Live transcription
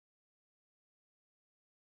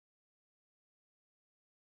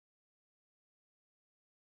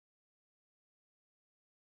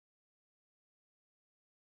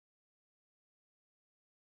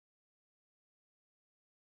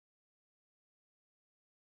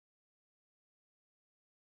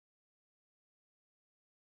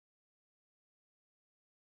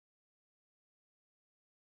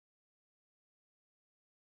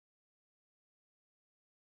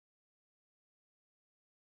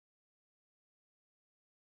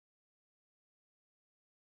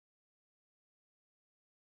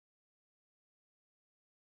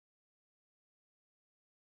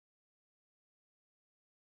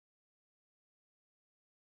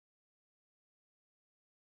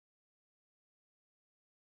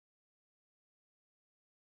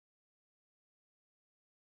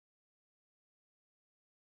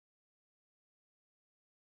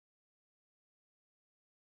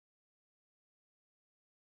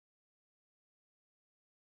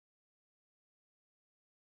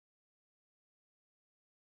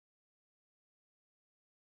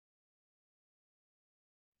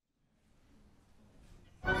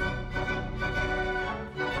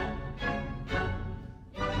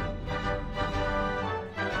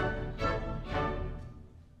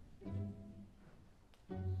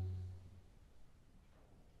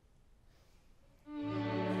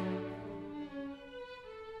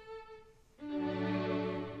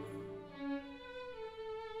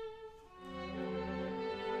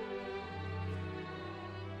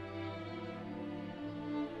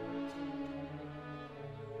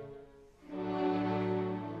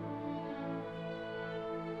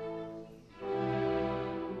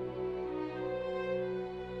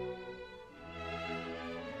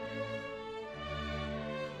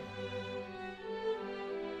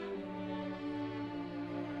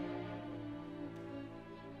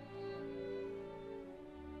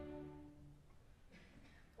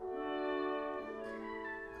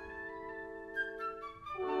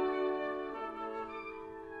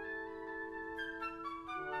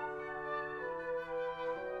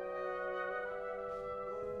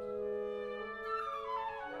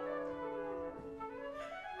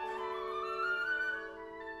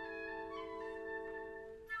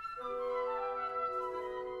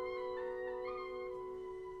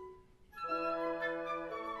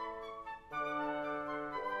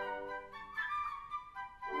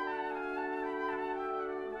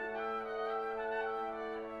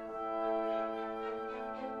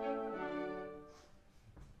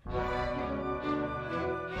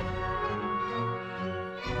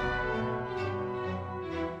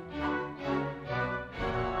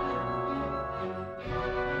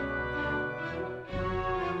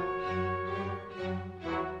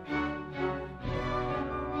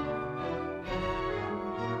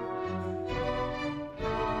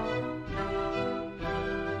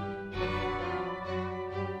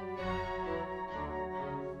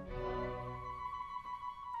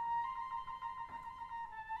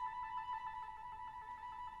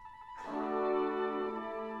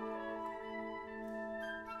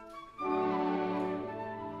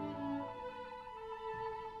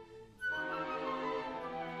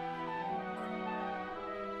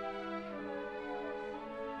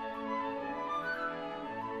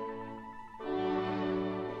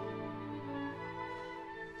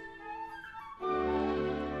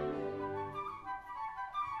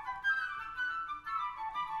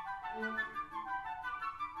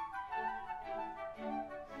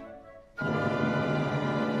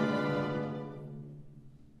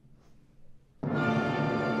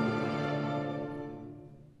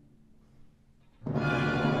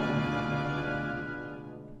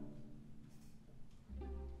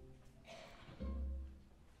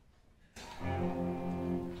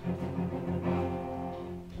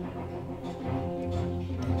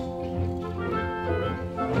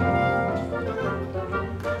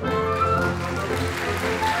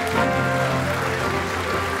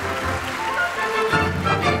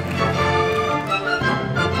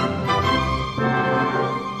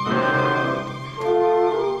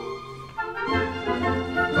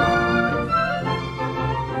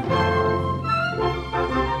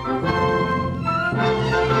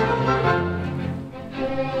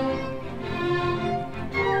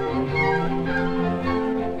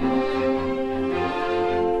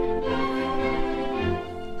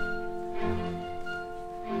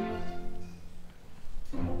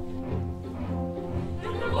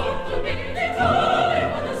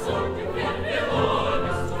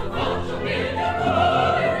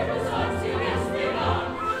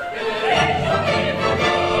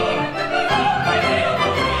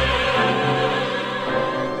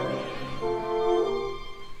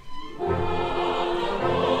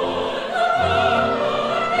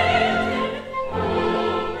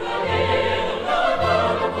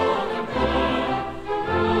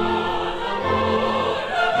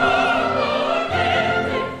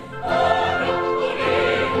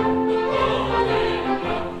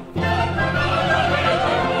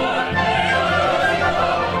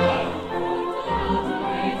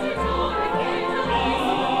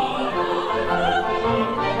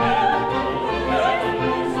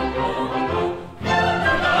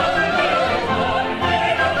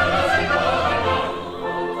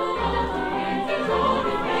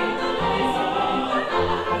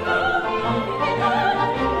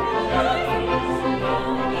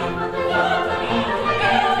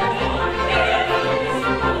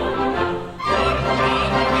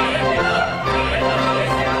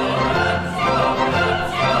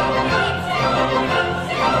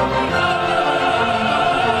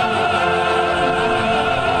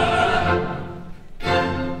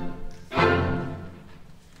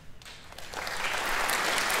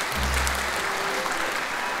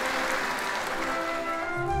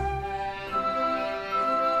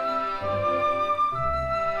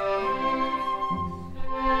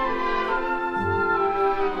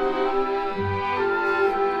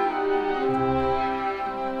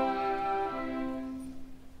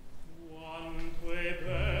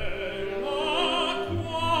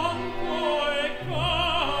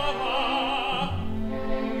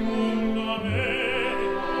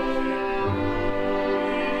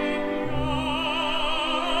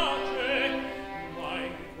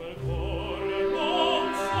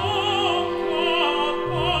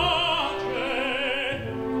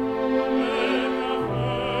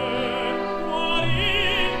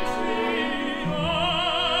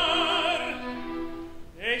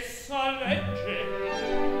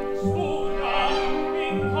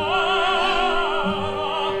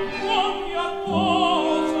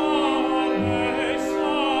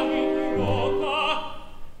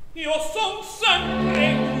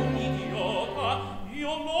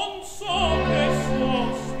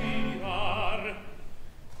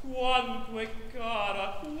quanto è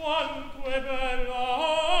cara, quanto è bella,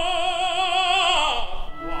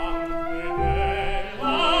 quanto è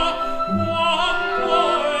bella,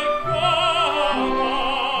 quanto è cara,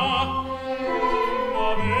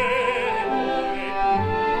 l'amore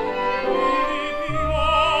mi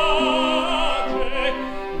piace,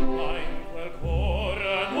 ma in quel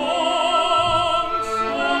cuore non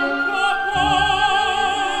son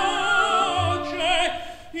capace,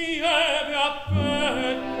 ieve a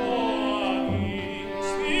petto ad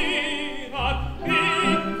inspirar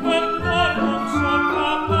in quel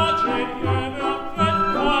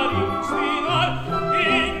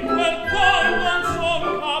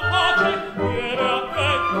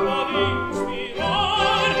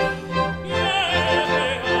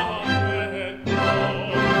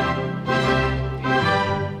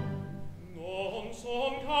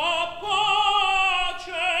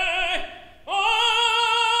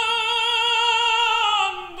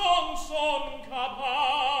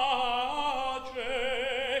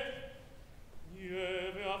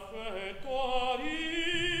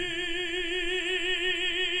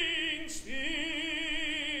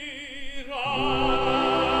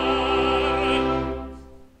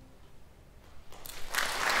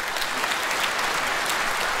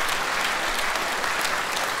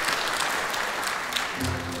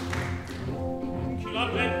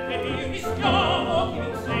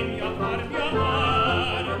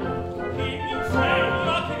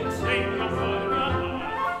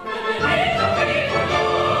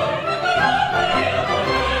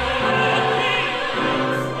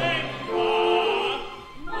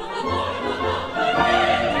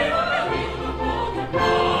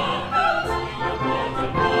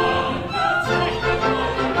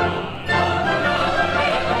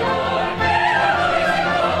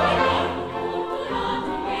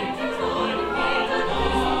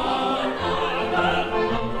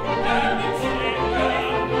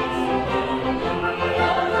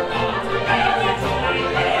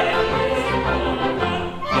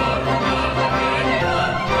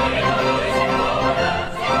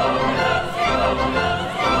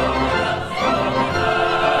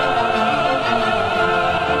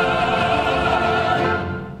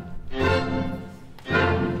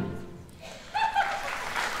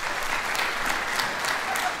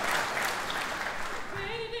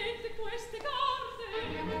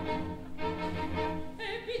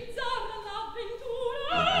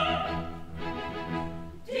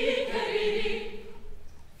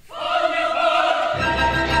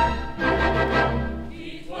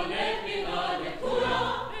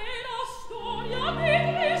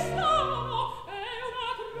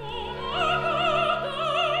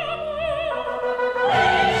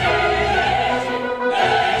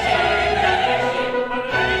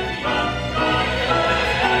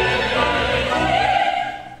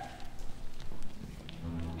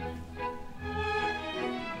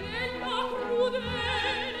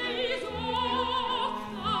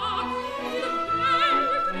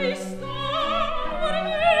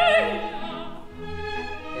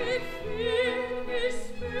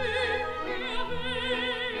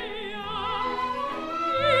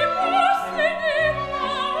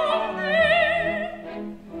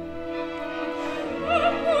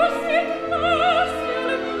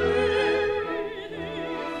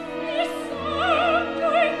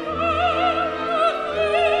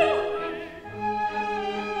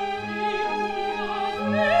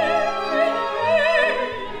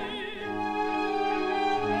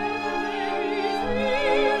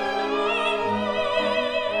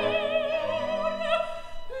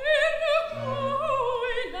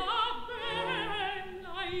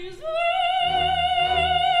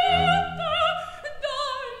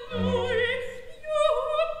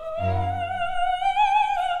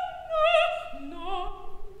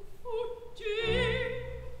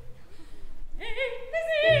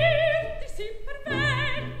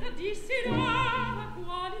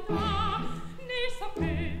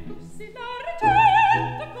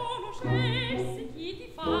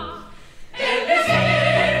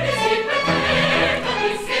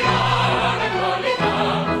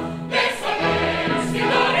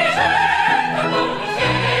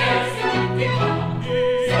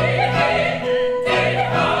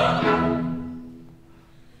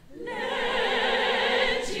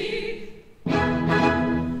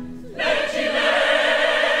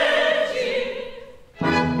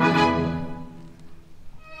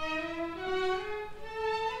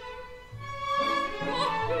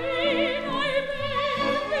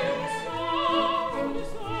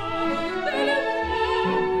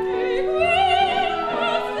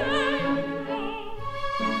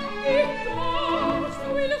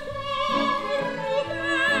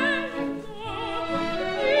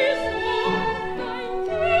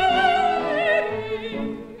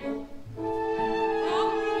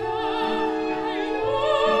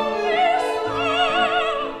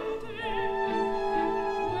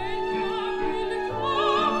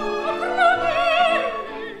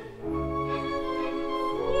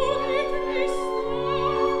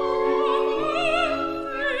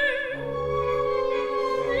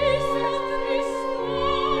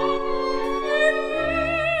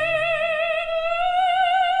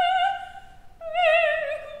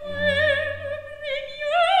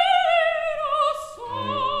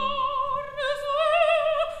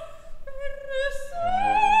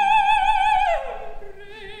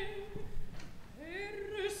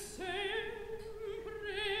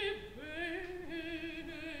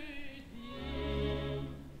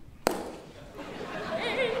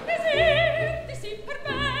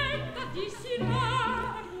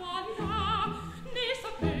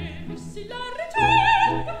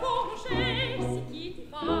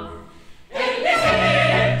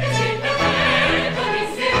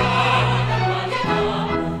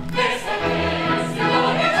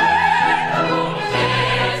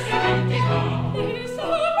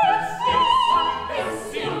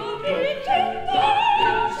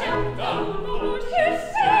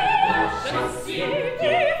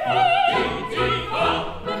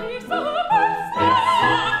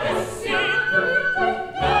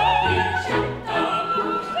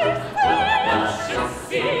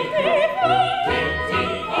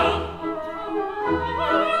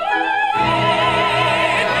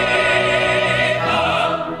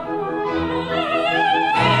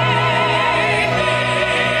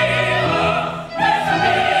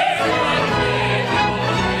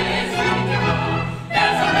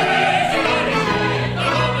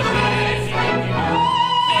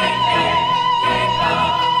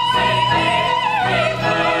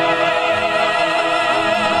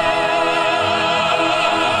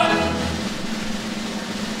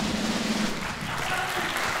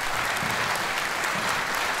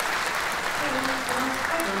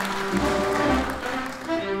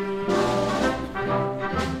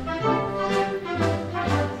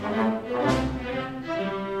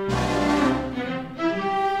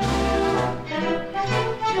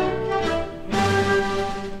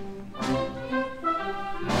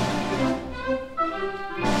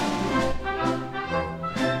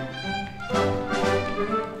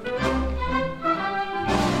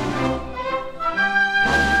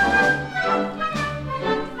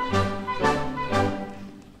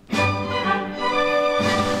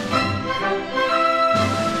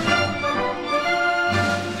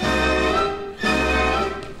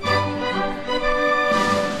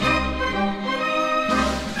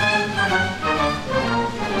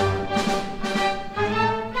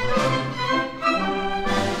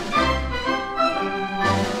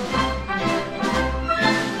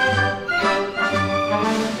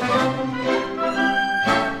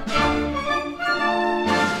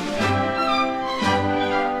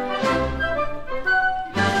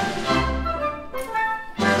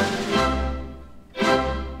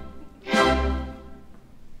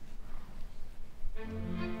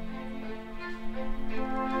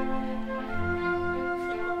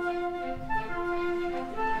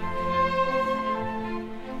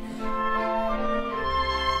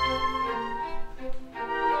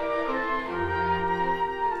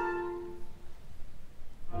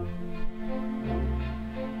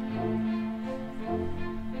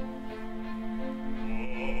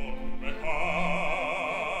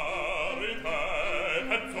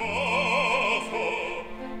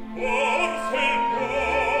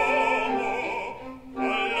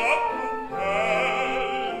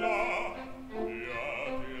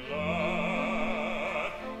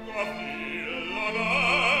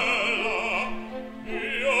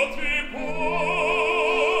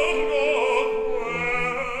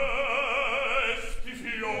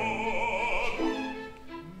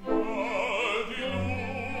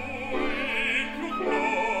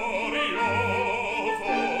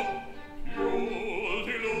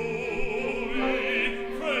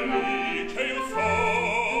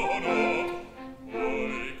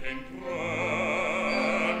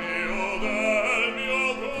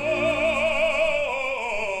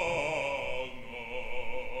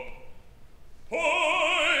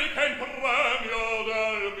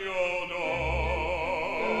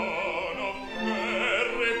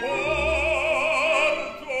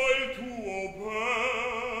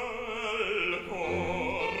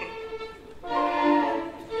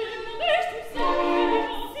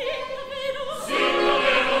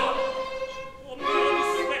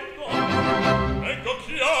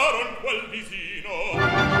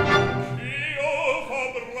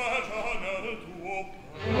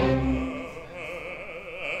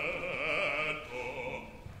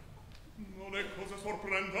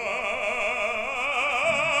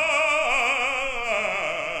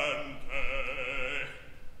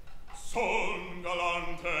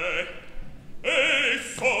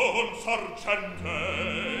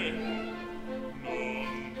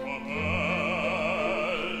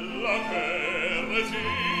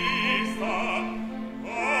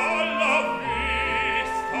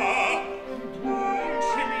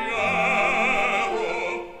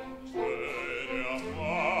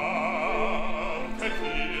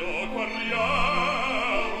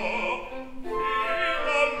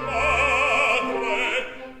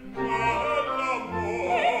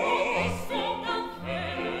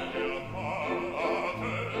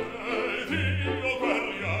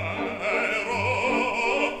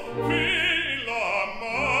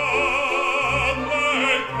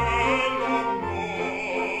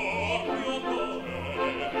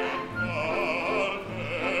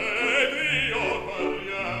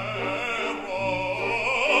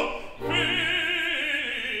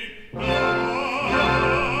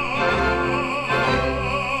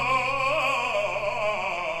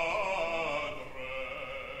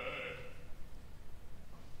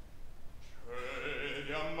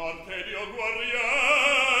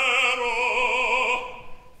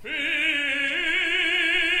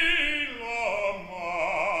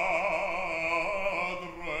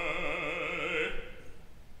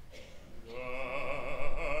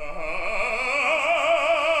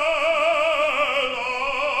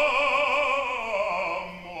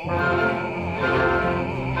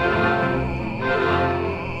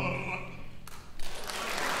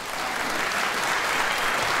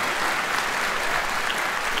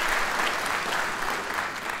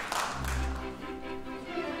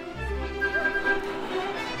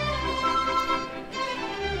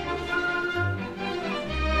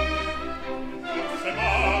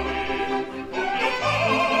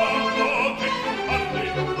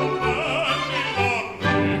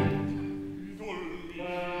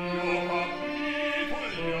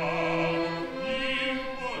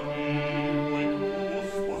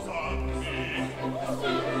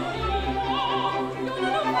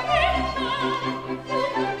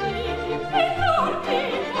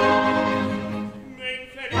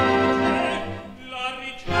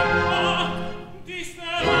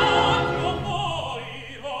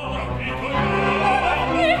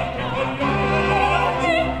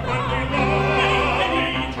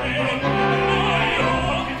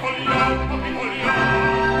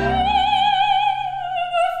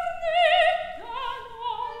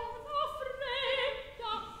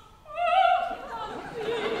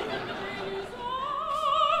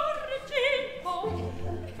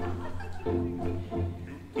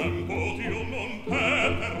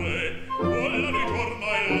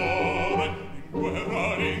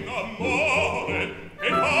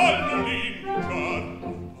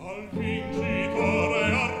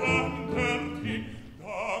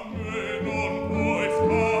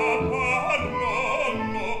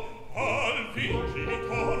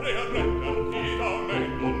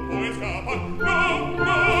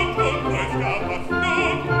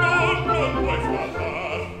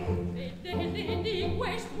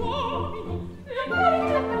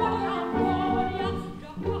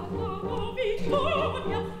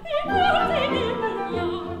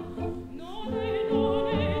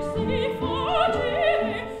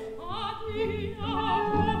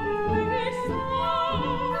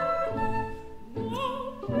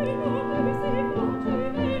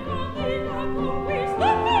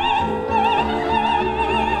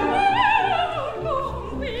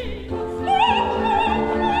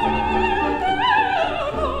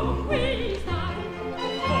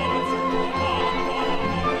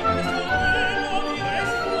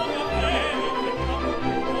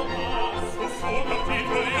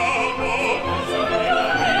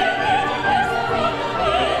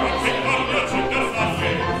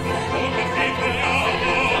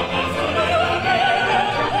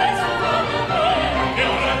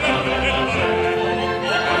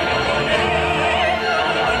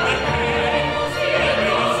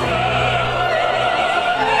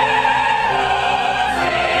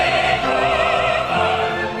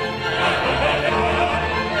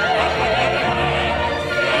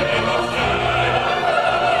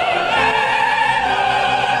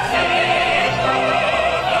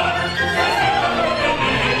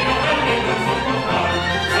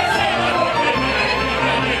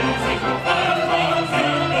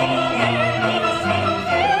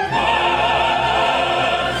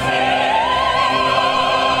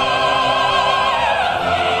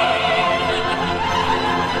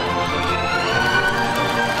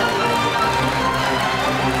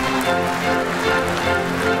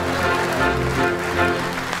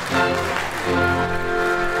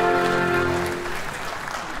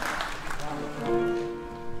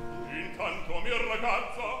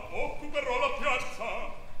ragazza occuperò la piazza,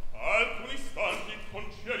 alcuni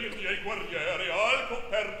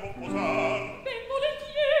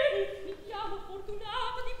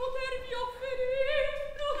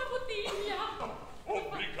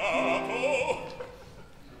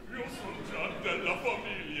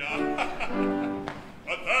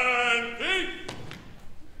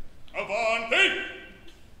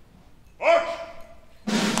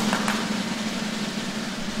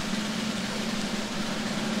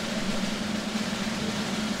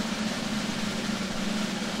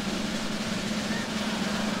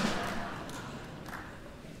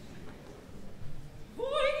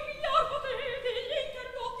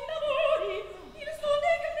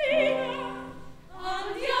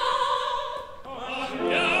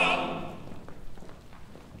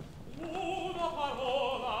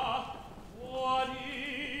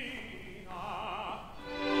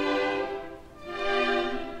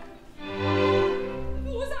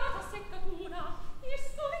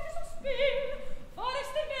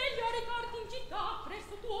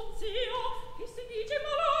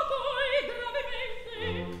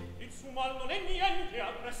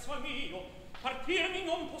partirmi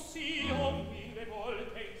non possio, 1000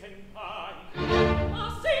 volte tentai.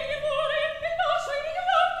 Ma se gli vuole, mi lascia in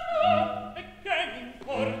ignorante. E che mi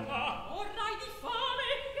importa? Morrai di fame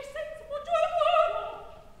e senza poggio al muro.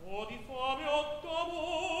 O di fame o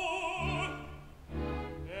d'amor,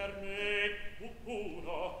 per me tu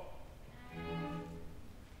puro.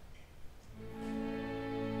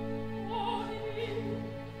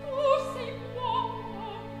 Tu sei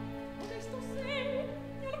buono, modesto sei,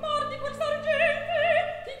 nel mar di quel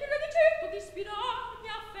sargente, ti credi certo di ispirarmi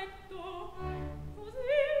affetto.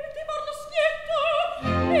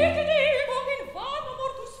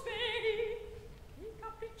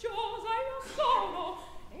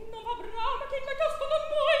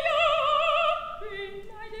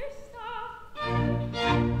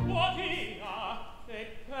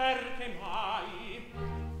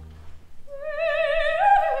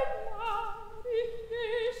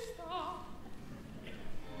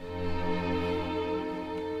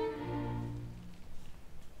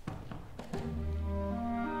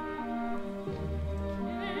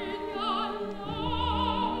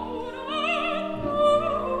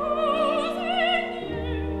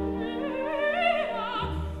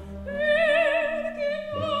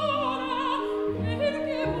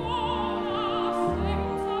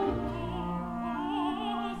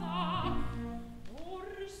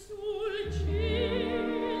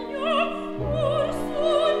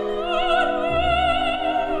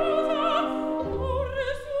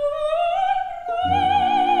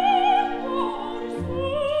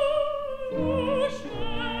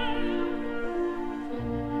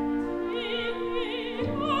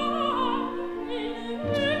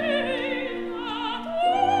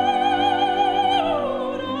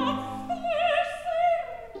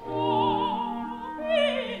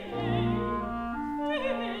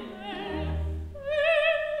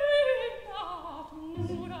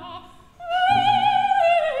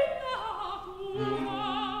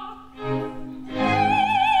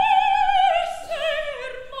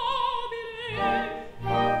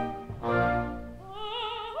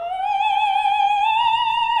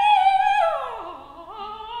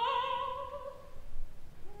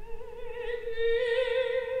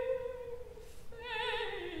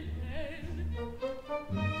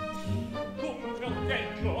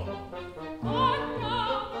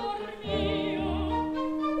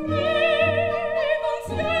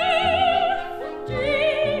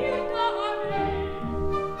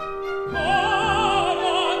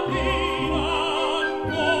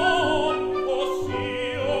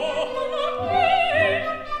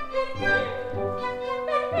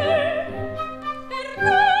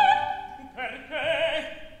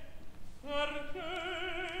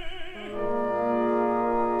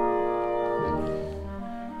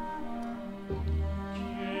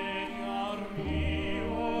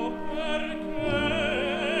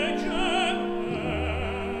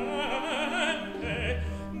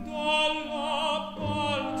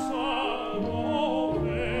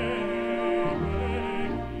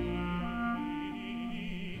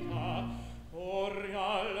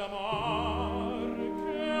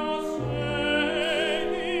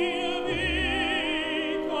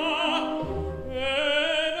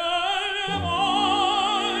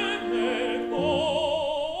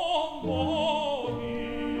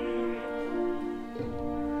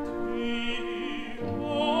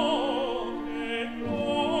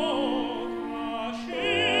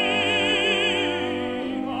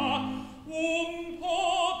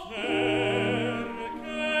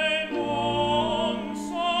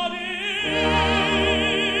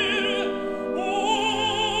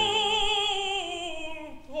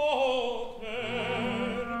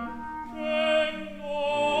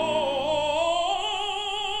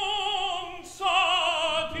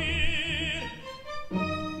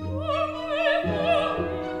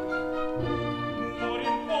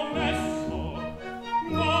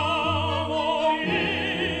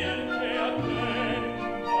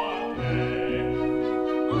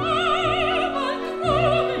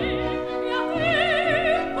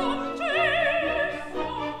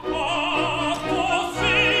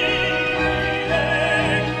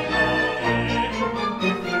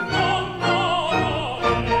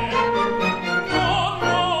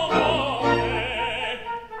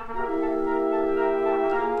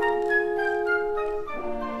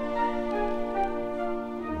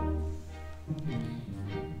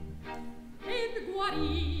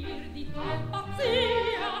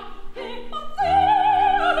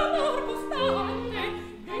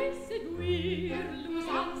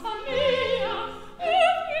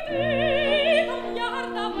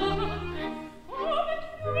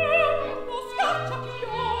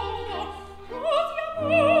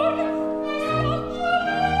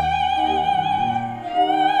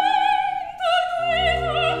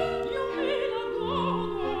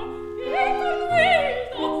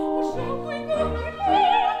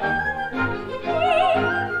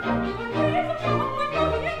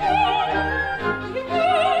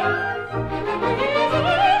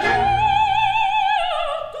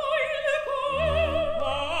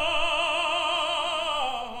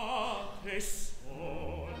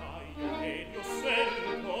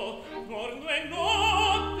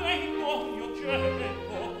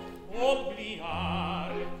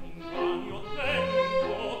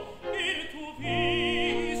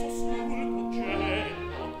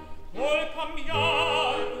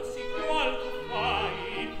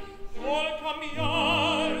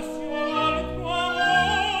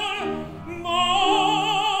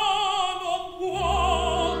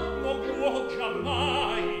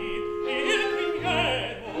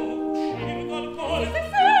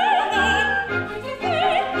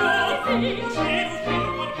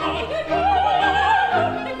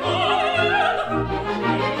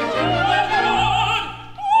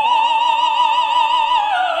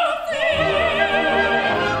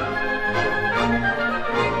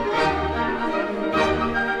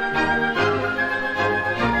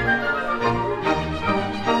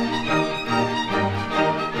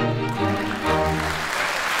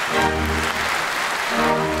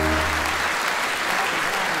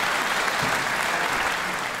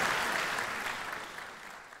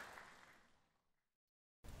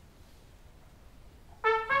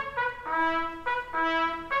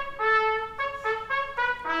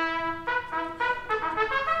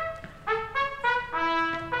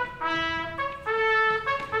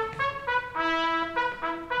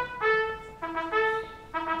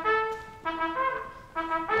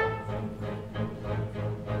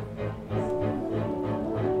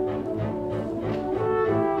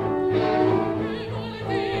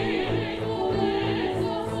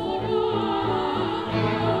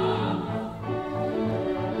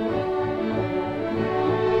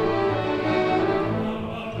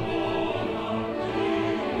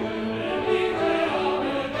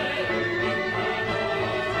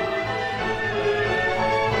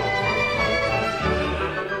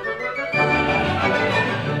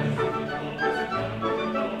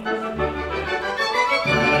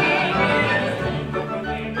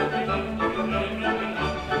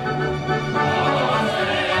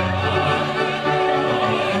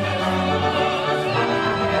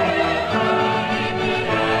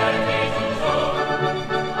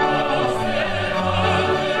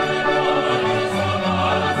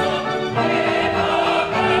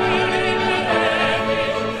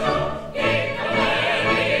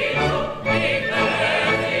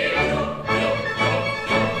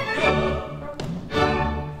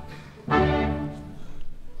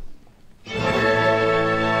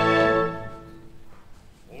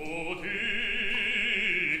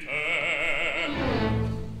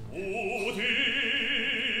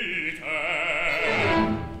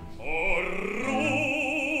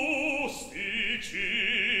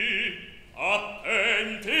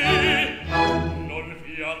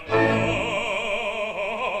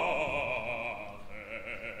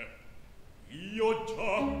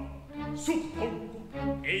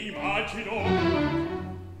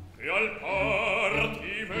 dal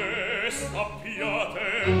parti me sappiate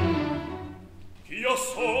ch'io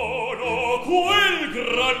sono quel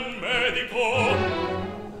gran medico,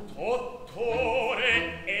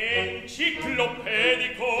 dottore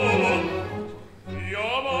enciclopedico,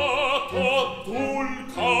 chiamato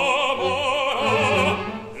Dulcamara,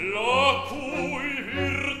 la cui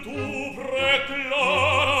virtù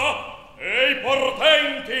preclara e i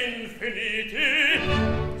portenti infiniti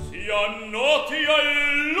sian noti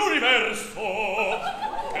all'universo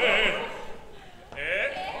e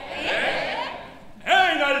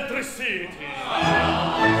in altri siti.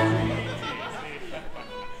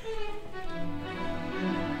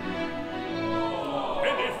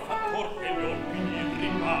 Ed il fattor che le opini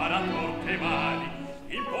riparator che mali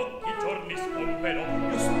in pochi giorni scomperò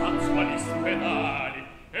io spazio agli spedali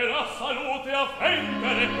e la salute a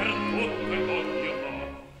vendere per tutto il mondo.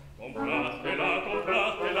 Compratela,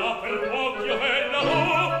 compratela per pochi io ve la do.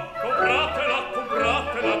 Compratela,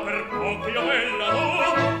 compratela per pochi io ve la do.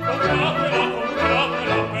 Compratela,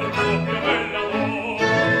 compratela per pochi io ve la do.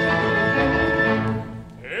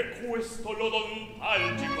 E questo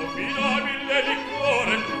l'odontalgico mirabile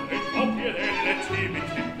liquore e copie delle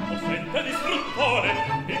cimici possente distruttore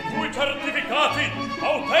i cui certificati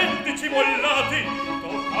autentici mollati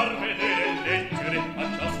toccar vedere e leggere a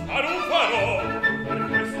ciascun farò. Per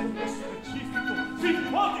questo specifico,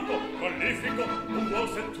 simpatico, prolifico, un buon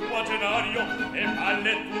settuagenario e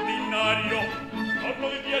maletudinario giorno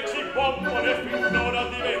di 10 pompole finora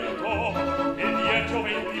diventò e 10 o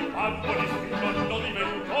 20 pampoli fino lo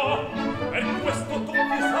diventò. Per questo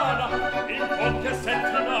tutti sana in poche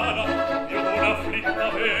settimana io una afflitta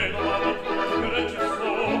vedova di chiudere ci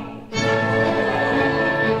so.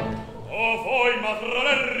 O voi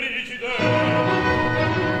matrone rigide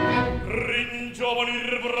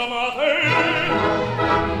ringiovanir bramate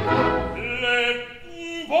le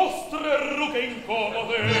vostre rughe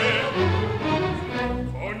incomode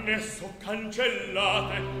con esso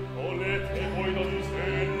cancellate volete voi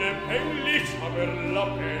donzelle pelliccia per la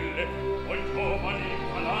pelle voi giovani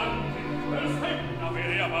galanti per sempre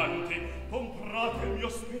avere avanti comprate il mio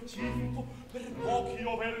specifico per pochi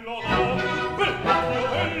io ve lo do per pochi io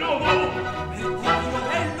ve lo do per pochi io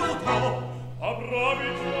ve lo do a bravi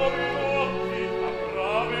giovinotti a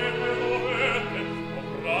brave vedovette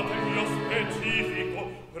comprate il mio specifico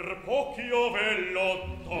per pochi io ve lo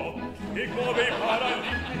do e come i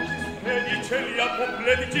paralimpici spredici gli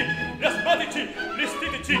apopletici gli asmatici gli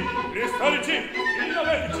stitici gli storici gli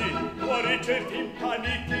diabetici guarice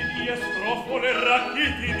timpaniti di estrofole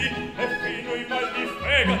rachitidi e fino i mal di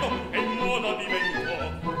fegato e in modo diventò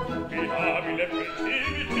mirabile per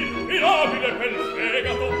cimici mirabile per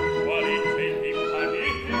fegato guarice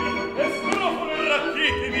timpaniti estrofole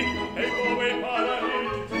rachitidi e come i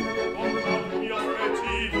paralitici comprate il mio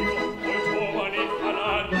specifico voi giovani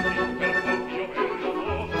calanti per pochi io ve lo do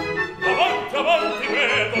avanti avanti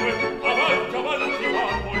vedove avanti avanti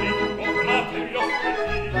papoli comprate il mio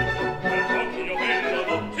specifico per pochi io ve lo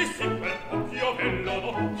do sì sì per pochi io ve lo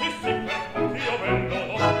do sì sì per pochi io ve lo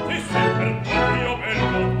do sì sì per pochi io ve lo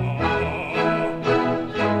do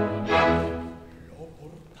l'ho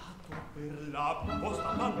portato per la posta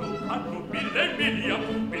hanno 1000 miglia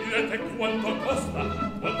mi direte quanto costa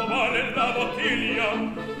quanto vale la bottiglia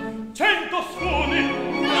 100 scudi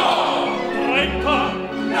no 30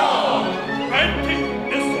 no 20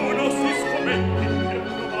 nessuno si scommetti per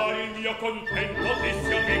provare il mio contento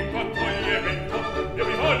dissi amico accoglimento io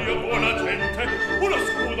vi voglio buona gente uno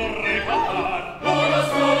scudo regalar uno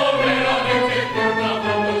scudo veramente per una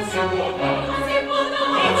mano non si può dare non si può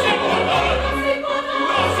dare non si può dare non si può dare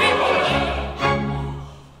non si può dare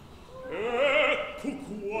ecco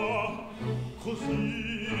qua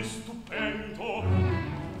così stupendo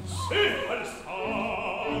se al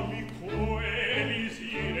samico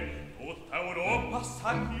elisire tutta Europa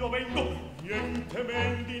sa ch'io vengo niente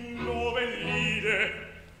men di novellire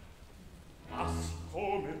ma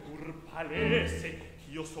siccome pur palese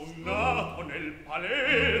ch'io son nato nel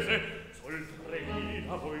palese sol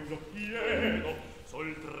 3000 voi lo chiedo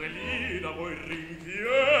sol 3000 voi richiedo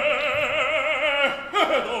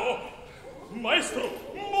maestro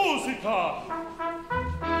musica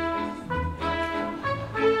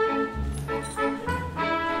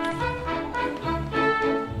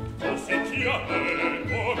così chiate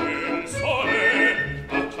come il sole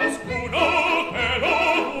a ciascuno che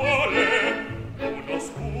lo vuole uno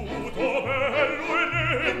scudo bello e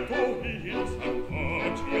netto in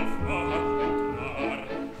saccocci a far entrar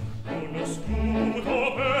uno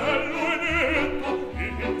scudo bello e netto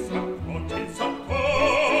in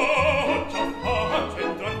saccocci a far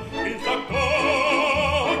entrar in saccocci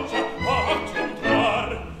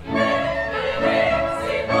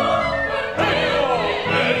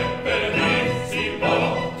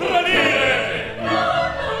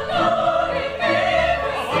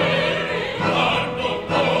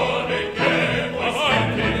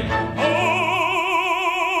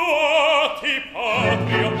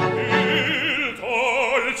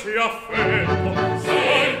affetto,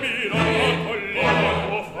 sai miracoli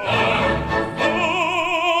può far.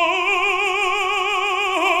 Oh,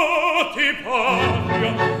 ti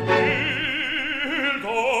paga il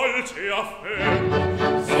dolce affetto,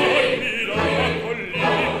 sai miracoli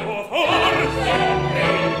può far. Sempre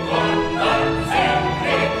ricordar,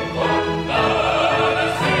 sempre ricordar,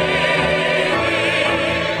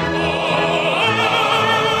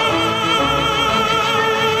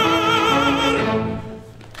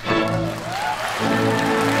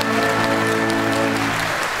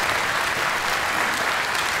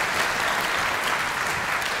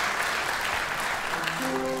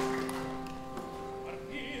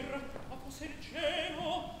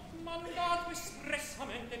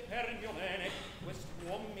 per il mio bene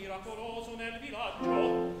quest'uom miracoloso nel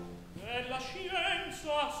villaggio e la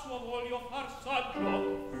scienza a suo voglio far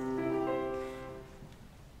saggio.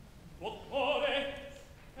 Dottore,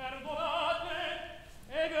 perdonate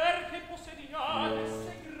e ver che possediate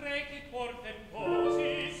segreti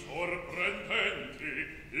portentosi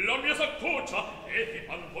sorprendenti. La mia s'accuccia e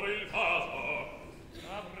ti ancora il caso.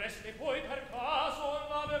 Avreste poi per caso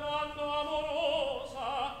la bevanda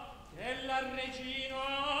amorosa della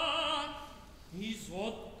regina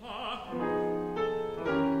Isotta.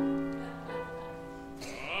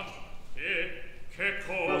 Ah, che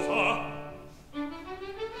cosa?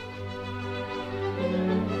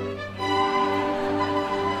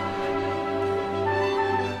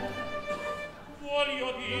 Voglio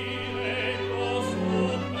dire lo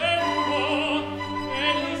stupendo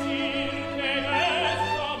Elixir che è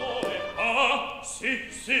amore. Ah, sì,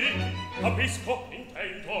 capisco,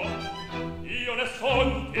 intendo. Io ne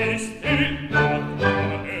son distinto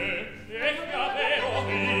e che a Vero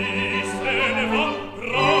chi se ne va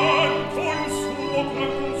gran consumo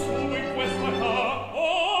in questa ca.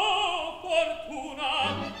 oh fortuna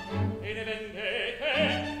e ne vendete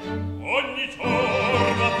Ogni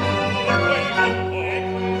giorno tutto il mondo e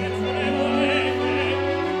con prezzo ne volete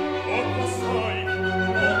o passai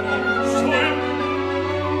o sai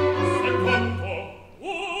secondo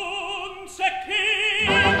un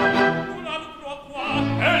secchino un altro qua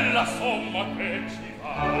è la somma che ci va.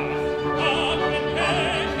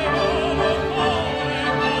 apprendete loro cuore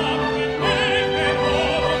apprendete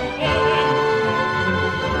loro cuore.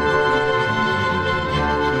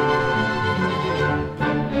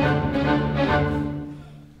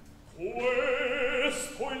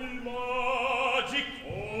 Questo il magico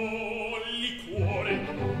liquore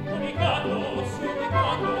Unicato,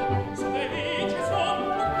 su felice son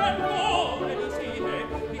per nome di site,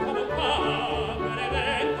 di come fa,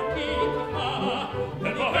 benedetto chi ti fa.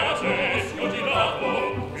 del paese io ti dato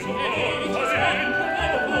Su felice sempre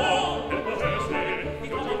per nome di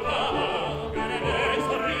come fa,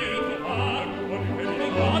 benedetto chi ti fa.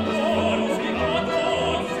 Unicato, su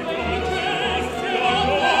felice sempre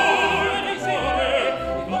di site,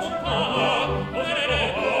 di come fa,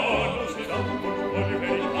 benedetto.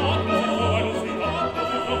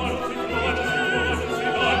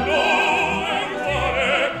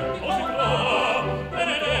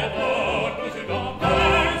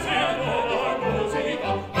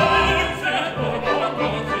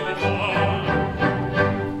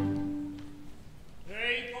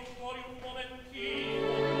 Ehi, fuori un momentino,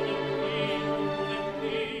 un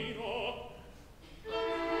momentino.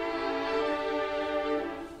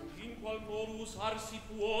 In qual modo usar si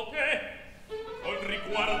puote? con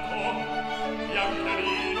riguardo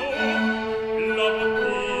biancherino la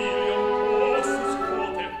bottiglia un po' si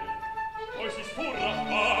scuote poi si spurra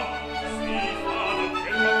si fa da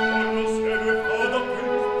quel vapor se ne va da quel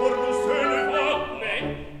vapor se ne va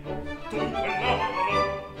dunque l'alcolo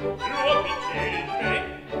lo avvicini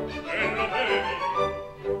e lo bevi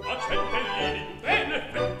a centellini e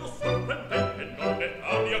l'effetto sorprendente non ne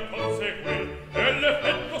tardi a conseguir e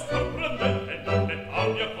l'effetto sorprendente non ne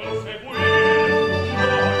tardi a conseguir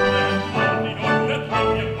non ne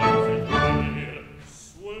tardi a conseguir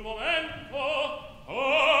Sul momento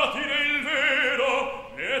a dire il vero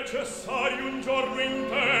necessario un giorno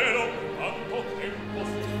intero tanto tempo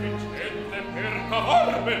sufficiente per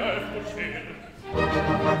cavarmela e fuggir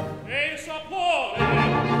e il sapore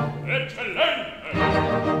eccellente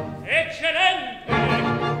eccellente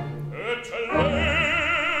eccellente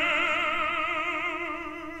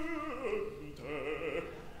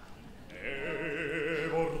e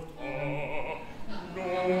vortà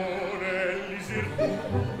non Elixir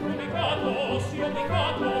unicato, sì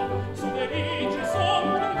unicato, su felice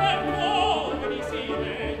son per nome di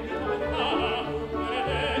sine, di come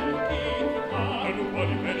benedetto chi ti fa. non può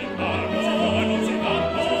di verità Non si va, non si va,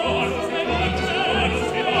 non si va, non si va, non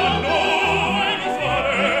si va, non si va, non si va,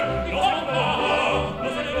 non si va,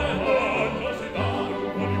 non si va,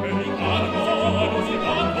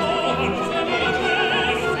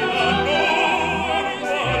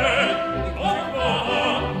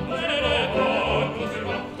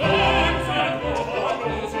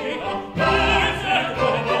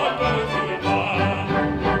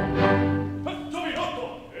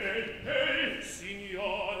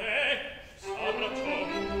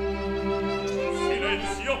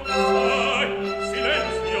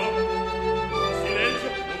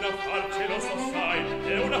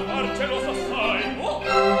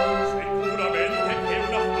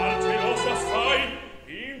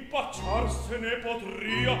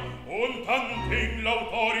 potria un tantin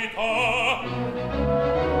l'autorità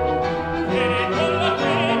e con la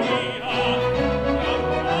teoria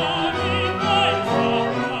campani mai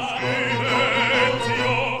sopra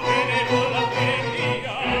silenzio e con la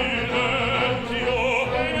teoria silenzio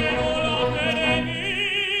e con la teoria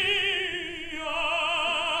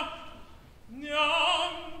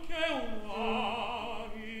neanche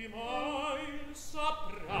un'anima il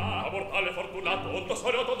saprà. a mortale fortunato un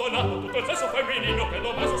tesoro donato tutto il sesso femminino che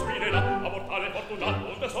domani sospirerà a mortale fortunato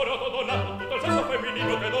un tesoro donato tutto il sesso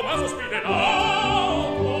femminino che domani sospirerà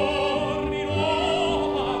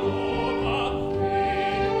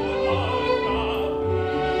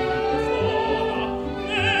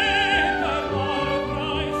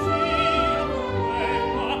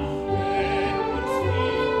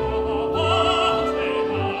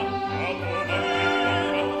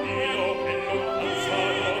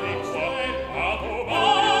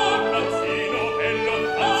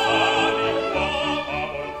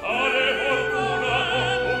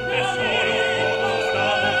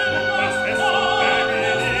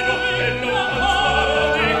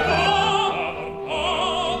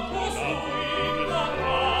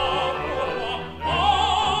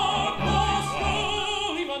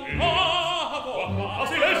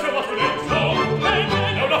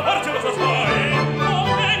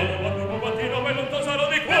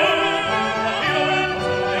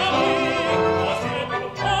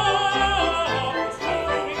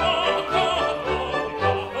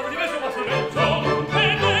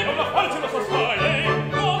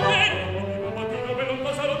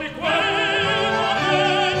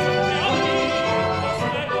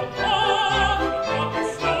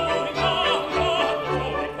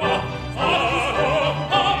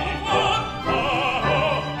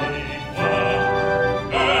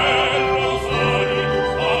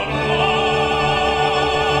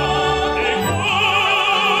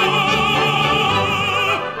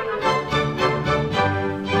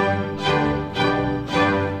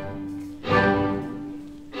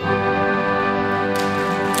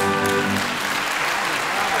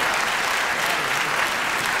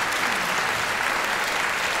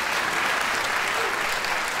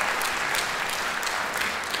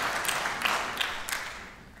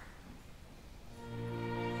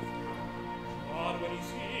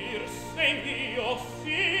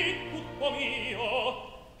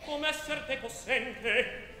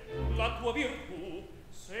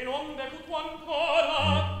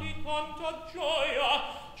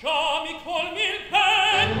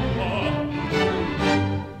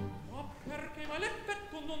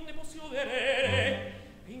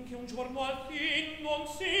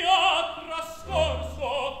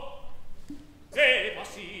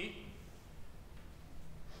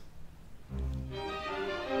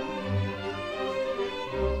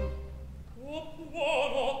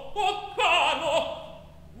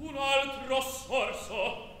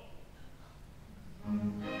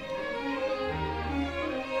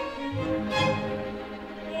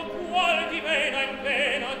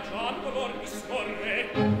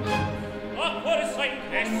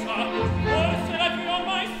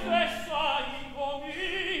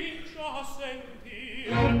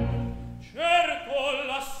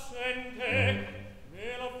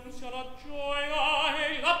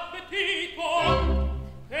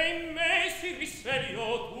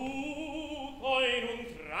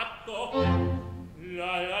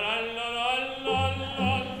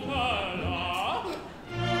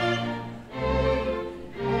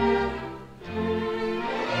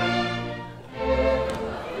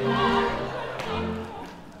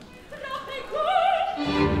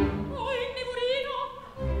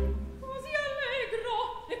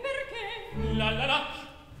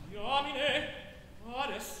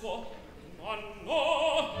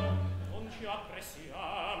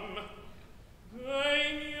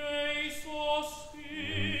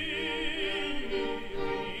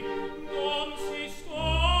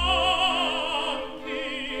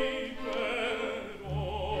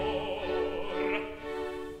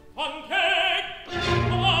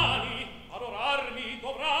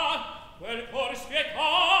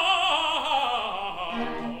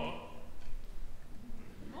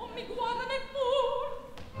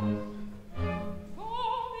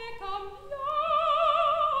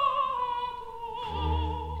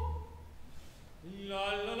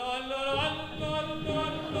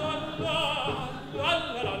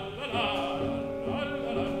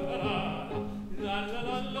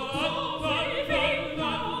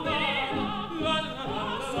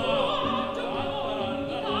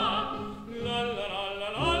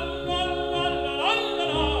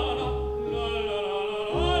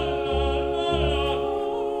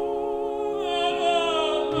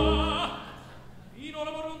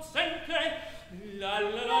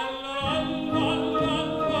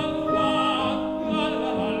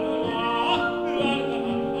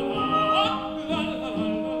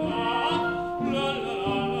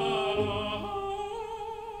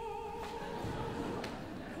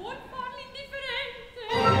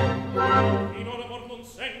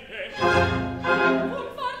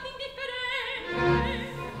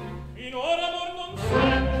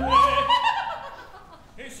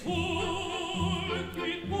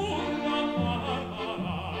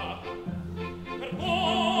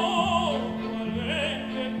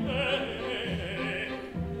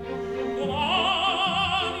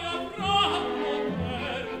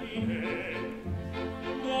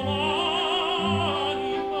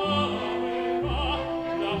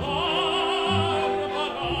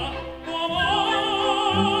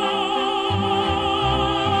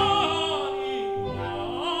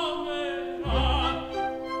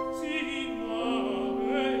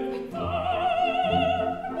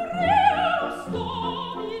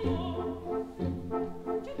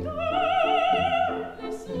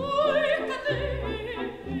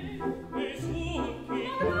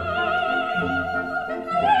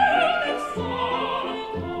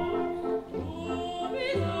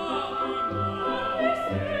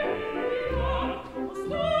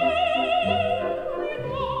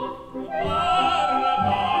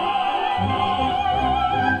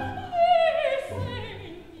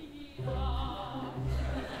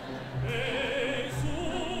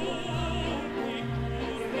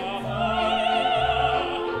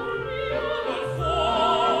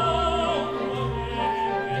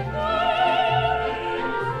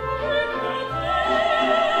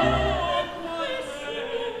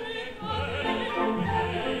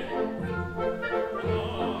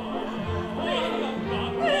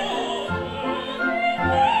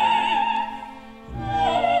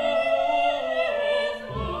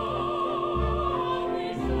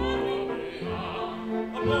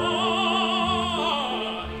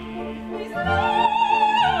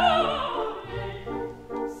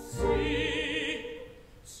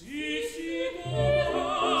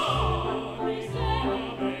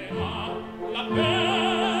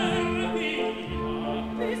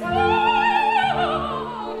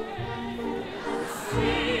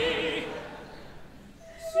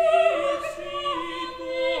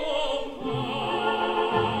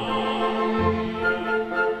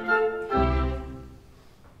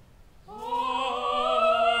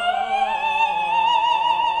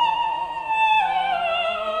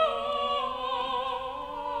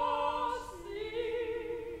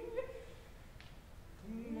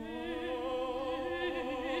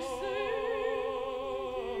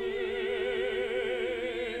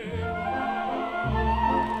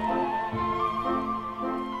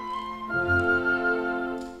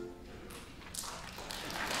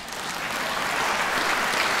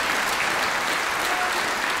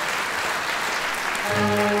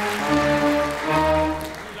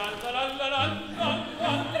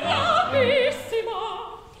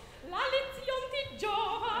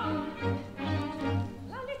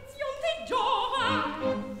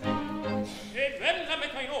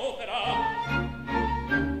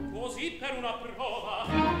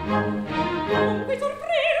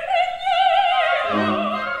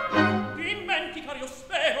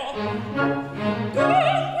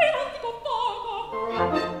dunque non dico poco,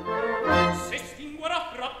 si estinguerà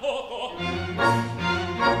fra poco,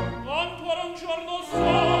 ancora un giorno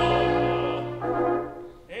solo,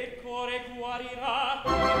 e il cuore guarirà.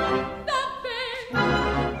 Davvero,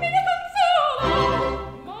 mi ne consola,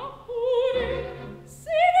 ma pure si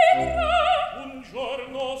vedrà un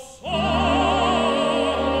giorno solo.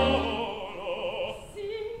 Si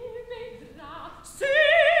vedrà,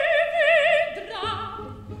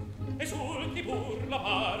 esulti pur la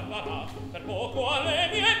Barbara, per poco alle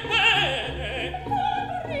mie pene.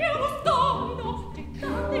 Corriamo storico,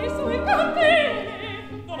 gettando i suoi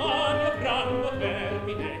catene, domani avranno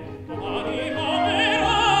termine, domani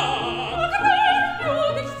amerà. Ma che più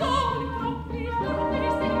del solito, il cuore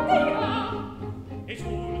sentirà.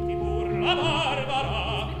 Esulti pur la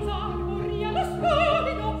Barbara, spezzar corria lo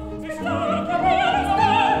storico, spezzar corria lo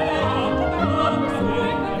storico, domani sue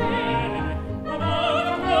catene, domani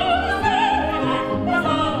avranno termine,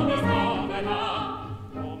 domani amerà.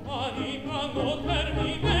 Domani hanno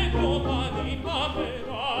termine, domani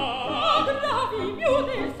amerà. Aggravi più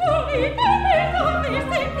del solito, per non mi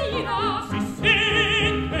sentirà. Si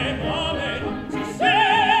sente male, si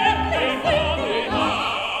sente male.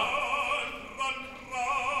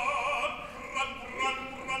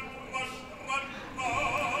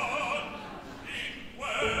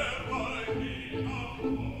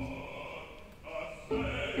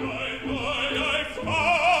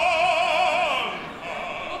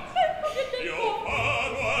 Io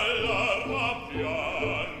parlo all'arma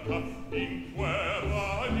bianca, in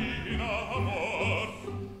guerra in amor.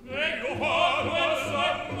 Io parlo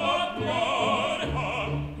all'arma bianca,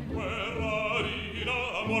 in guerra in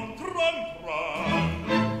amor. Tran tran,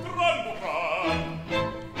 tran tran.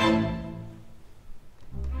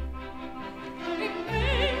 E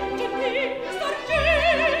gentile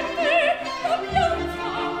sorgente, la piazza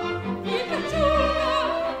mi piaciuta.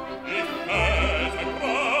 Difese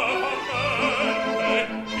bravamente,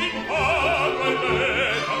 in parlo e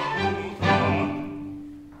lega tutta.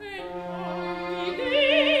 E poi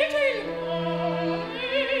dice il cuore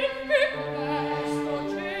che presto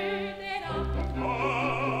cederà.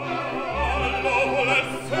 Lo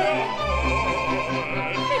volesse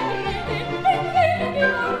amore, E crede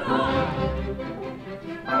vorrà.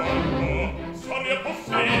 sarebbe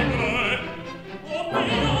possibile. Oh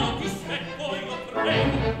mio, ti stecco io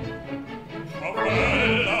prego. Oh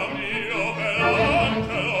bella mio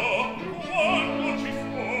bell'angelo, quando ci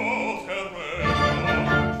sposeremo.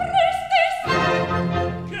 Prestissimo,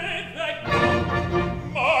 che vengo,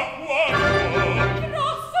 Ma quando?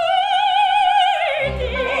 grosso riti.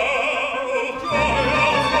 Oh, gioia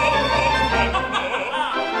sono contento,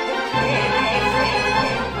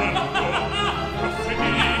 forse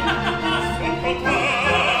mi son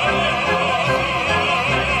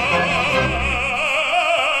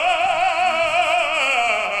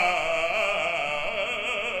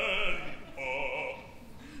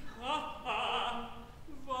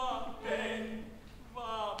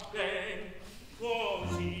Va ben,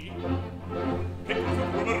 così. Che cosa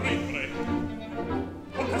può verrire?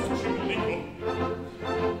 Potesso scimmico?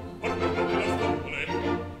 Portando delle stoppole?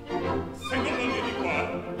 Se non la vieni qua?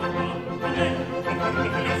 Portando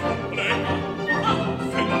delle stoppole?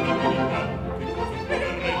 Se non la vieni qua? Che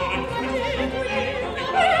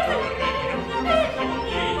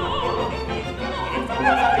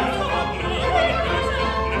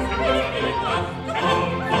cosa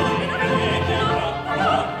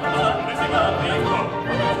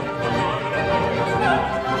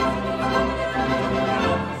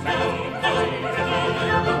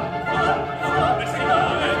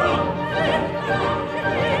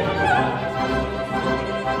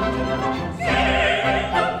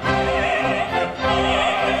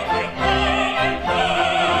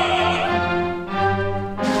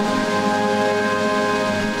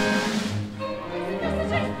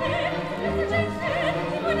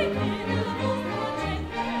può verrire?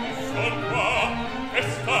 Son qua, è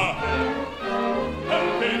stato.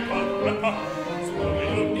 Perché comprata? Sono i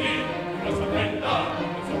lutti, la sapenda,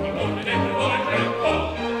 non so per l'ordine del tempo.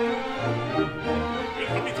 Il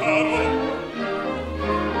capitano.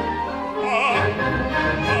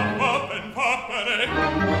 Va ben, va bene.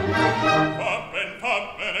 Va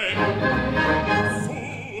bene. Su,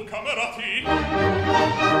 camerati.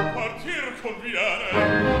 Partir conviene.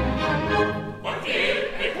 Partir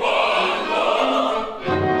e quando?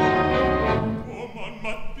 Domani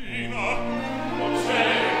mattina. Non c'è,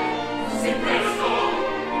 si presto.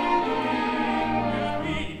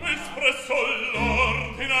 Espresso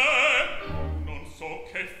l'ordine. Non so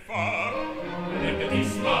che far. Vedete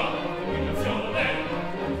disma, combinazione.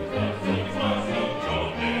 Si disma,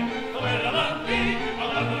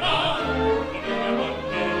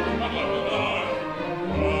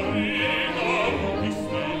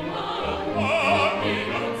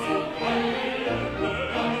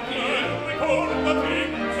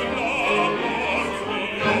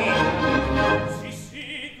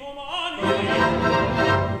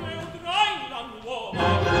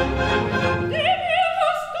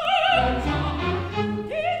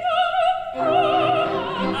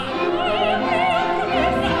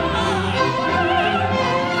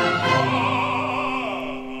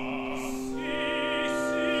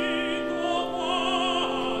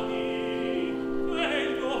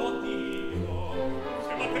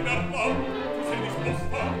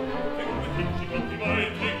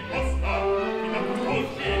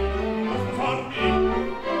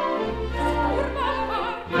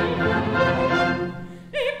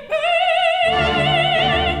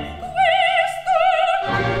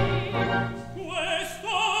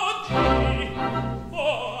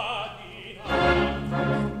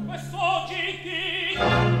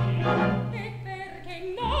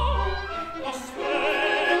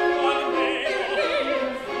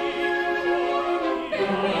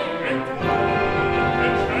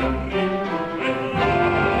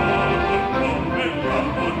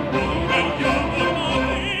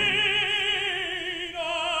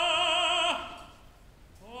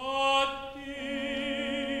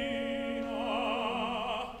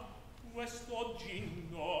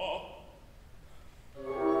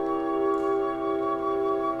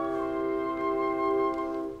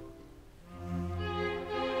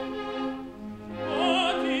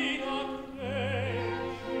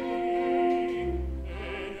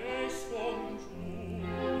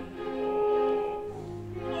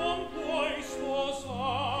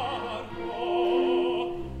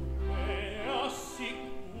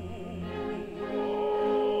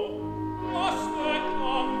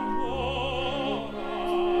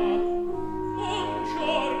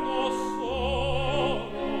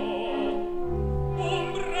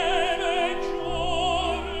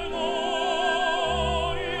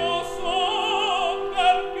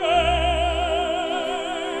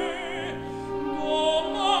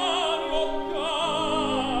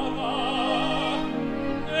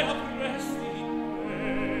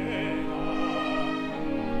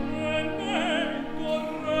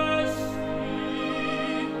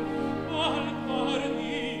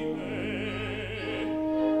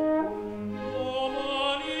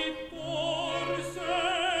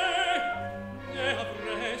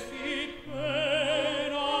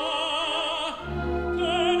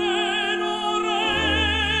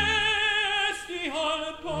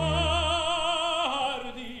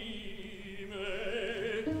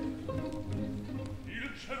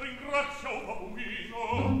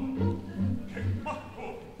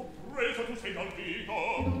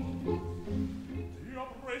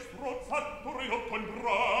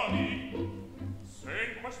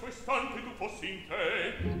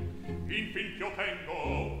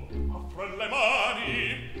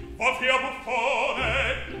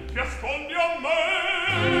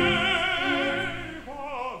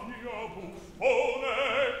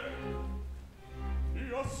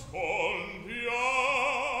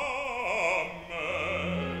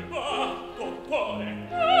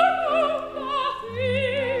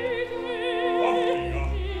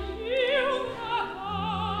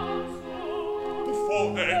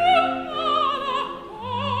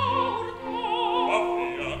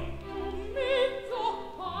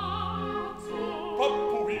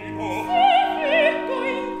 Papui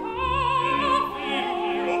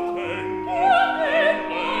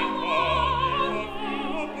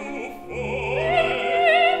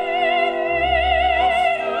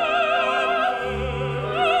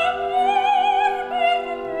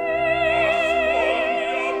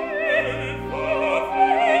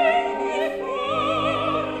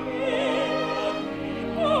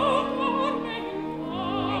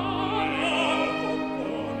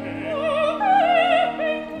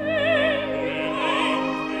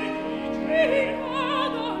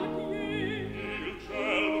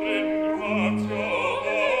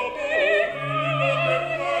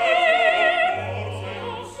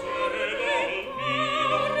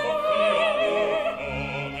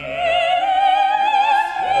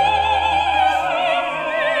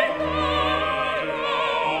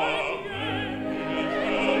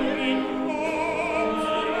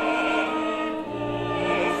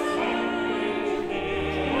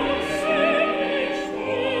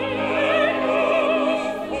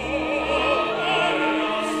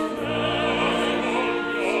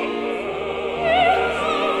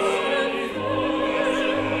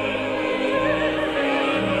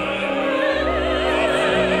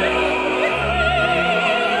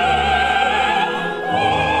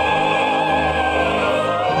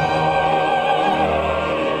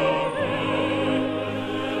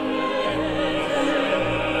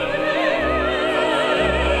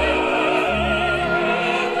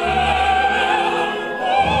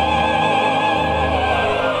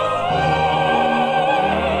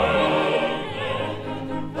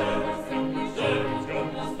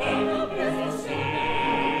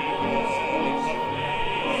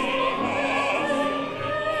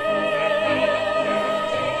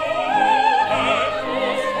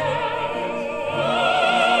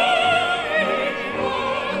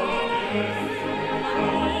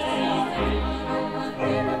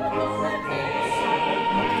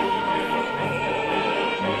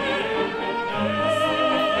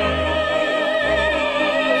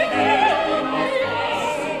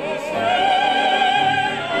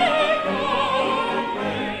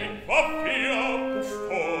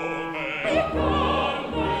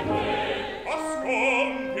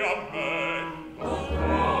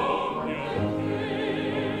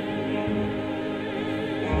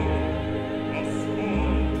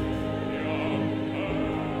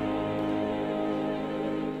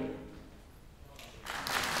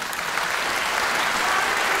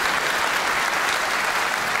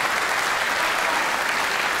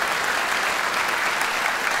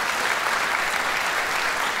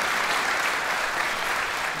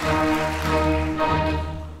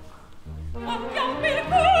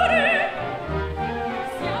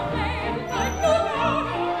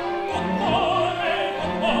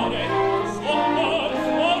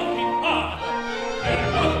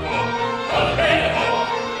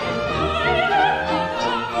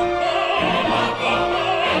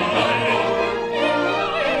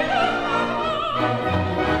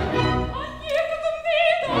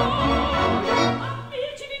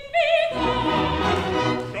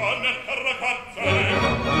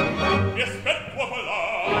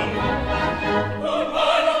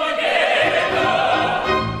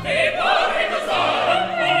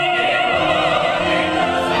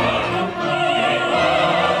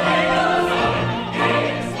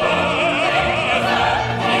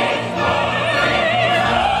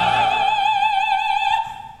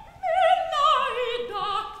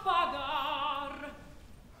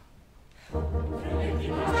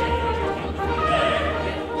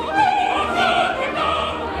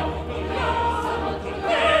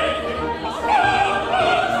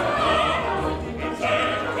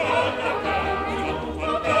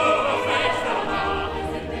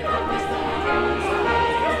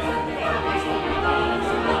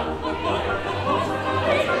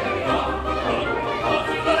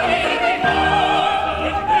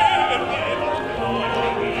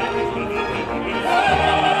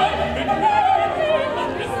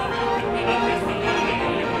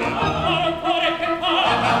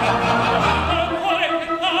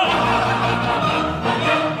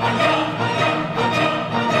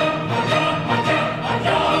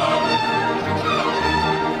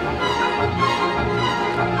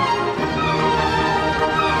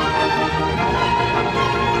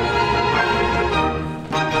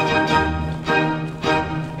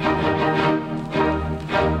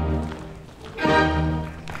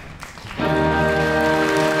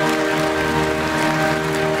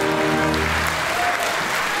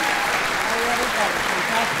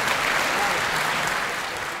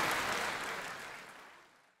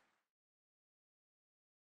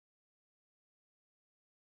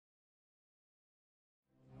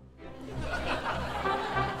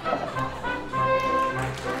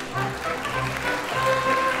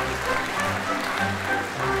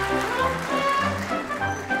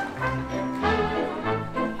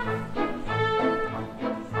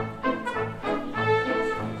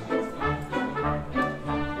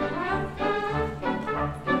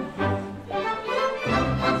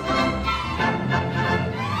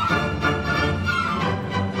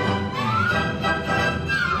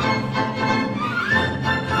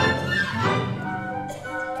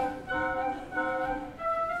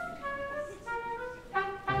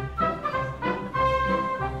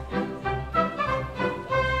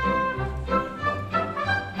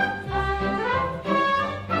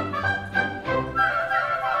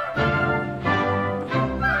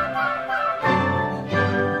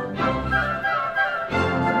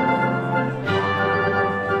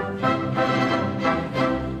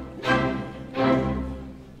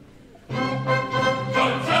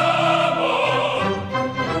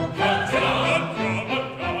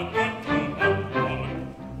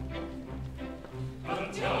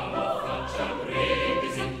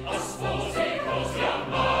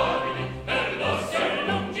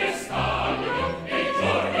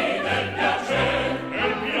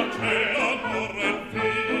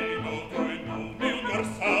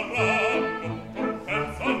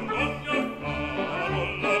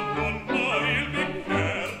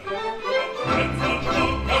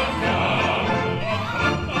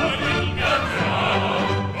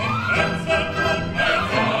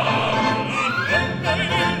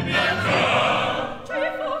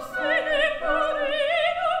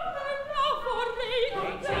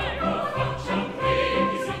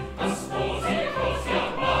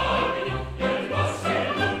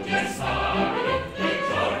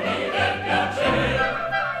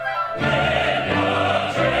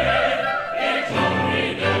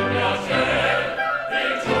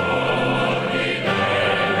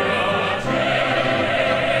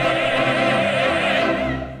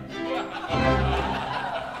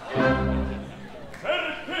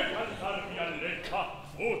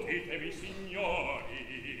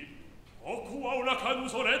fa una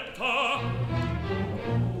canzonetta,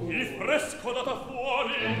 il fresco data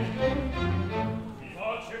fuori,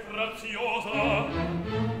 vivace graziosa,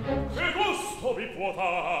 che gusto vi può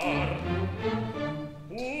dar?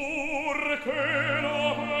 Pur che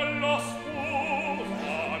la bella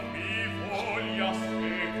sposa mi voglia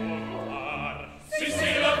secondar.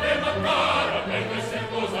 Sì, la prima cara, per questa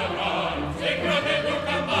cosa rara, sembra del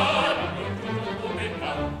DULCAMARA, non giusto commenta,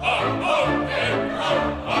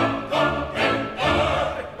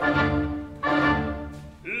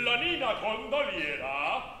 la nina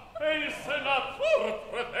gondoliera e il senator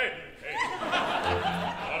pretende.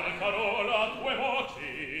 Arcarola due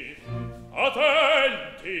voci,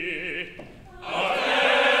 attenti,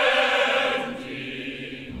 attenti.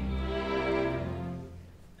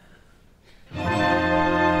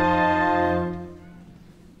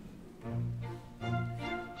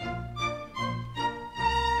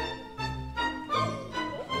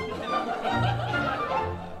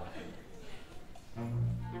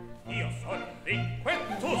 Io sono ricco e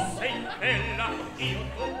tu sei bella, io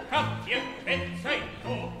toccati e sei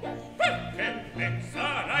tu, perché ne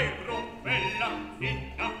sarai bella,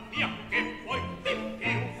 fina via che vuoi di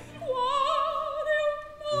più. Quale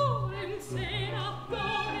onore un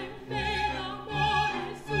senatore per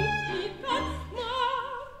amore supplicar, ma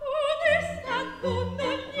modesta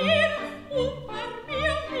gondoliera un par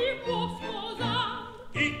mio mi può sposar.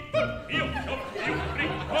 Io non più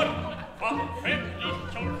ricor, fa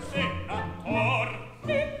felice un senator.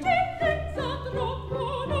 L'incertezza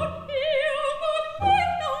troppo non io non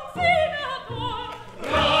porta un senator.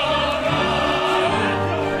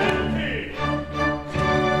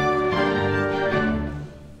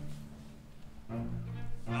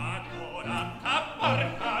 Adorata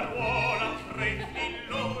barcaruola, prendi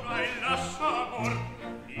l'ora e lascia amor.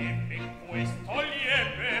 Lieve questo,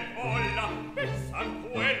 lieve bolla, pensa a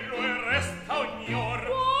quello e resta ognor.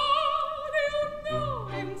 Quale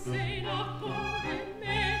onore un senatore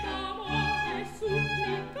me d'amore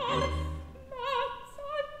supplicar, ma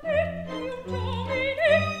salvetti un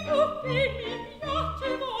giovinetto che mi piace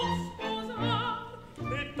vos sposar.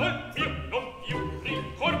 E dal più non più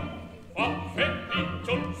ricor, fa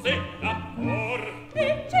felice un senator.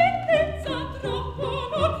 L'incertezza troppo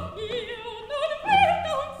non, io non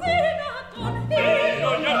vedo un senator. Io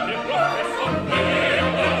gli altri professor,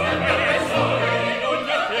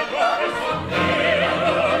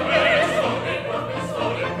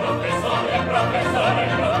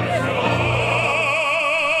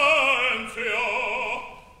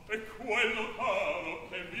 e quello caro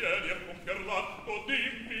che vieni a compier l'atto di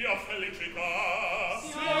mia felicità.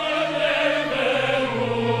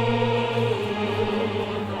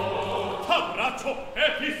 T'abbraccio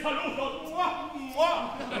e ti saluto,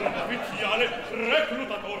 ufficiale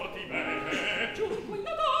reclutator di me. Giungo in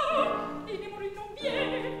adoro, il Nemorino non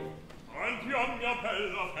viene. Andiamo, mia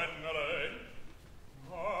bella Venere.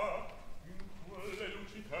 Ah, in quelle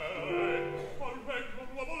lucitere, qual vengo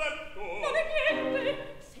nuovo letto. Non è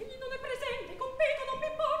niente, se egli non è presente, con me non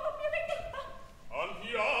mi porta mia vendetta.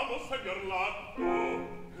 Andiamo, signor Latto,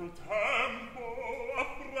 il tempo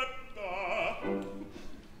affretta.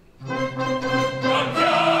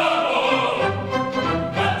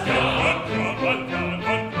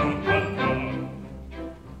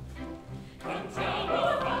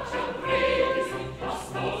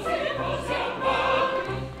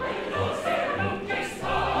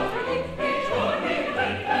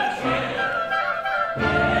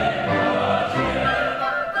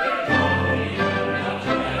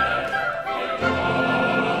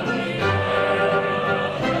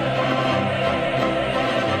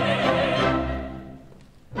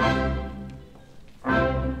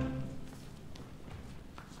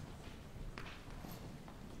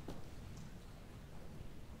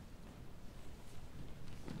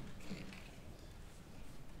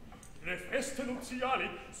 Le feste nuziali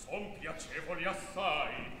son piacevoli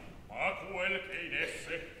assai, ma quel che in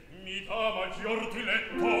esse mi dà maggior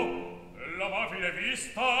diletto è l'amabile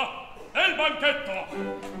vista e il banchetto.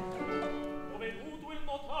 L'ho veduto il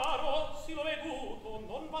notaro, sì l'ho veduto,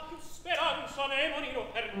 non va più speranza né monino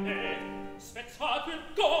per te, spezzato il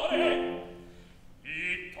cuore.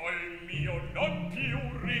 Ito il mio non più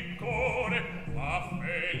rigore, ma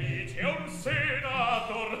felice un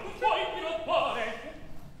senator. Vuoi pilottare?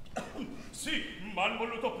 Sì, m'han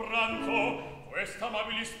voluto pranzo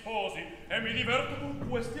quest'amabili sposi e mi diverto con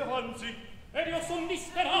questi avanzi. Ed io son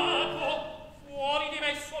disperato, fuori di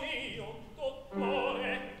me son io,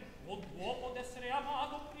 dottore. Non può d'essere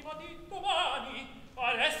amato prima di domani,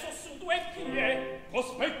 adesso su due piedi.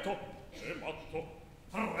 Cospetto e matto,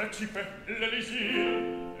 recipe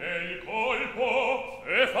l'Elixir e il colpo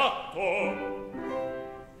è fatto.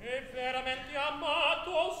 veramente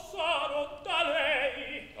amato sarò da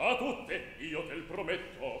lei. A tutte io te il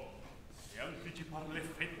prometto. Se anticipar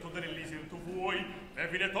l'effetto dell'Elixir tu vuoi,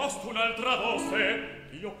 evine tosto un'altra dose.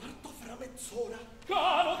 Io parto fra mezz'ora.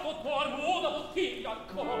 Caro dottor, una bottiglia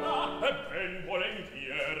ancora. E ben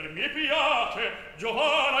volentier mi piace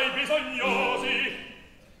giovare ai bisognosi.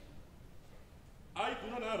 Hai tu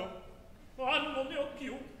denaro? Ah, non ne ho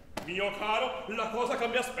più. Mio caro, la cosa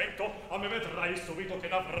cambia aspetto. A me vedrai subito che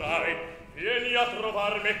n'avrai. Vieni a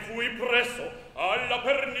trovarmi qui presso alla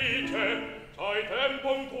pernice. C'hai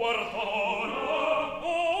tempo un quarto d'ora.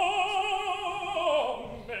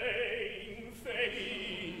 Oh, me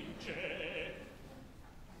infelice.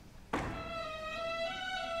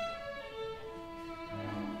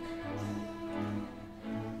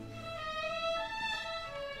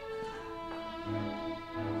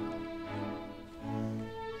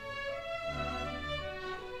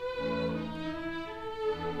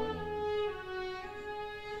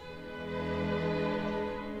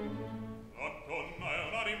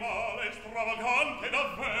 Stravagante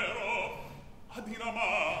davvero. ADINA,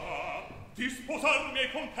 di sposarmi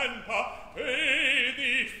è contenta e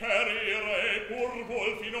di ferire pur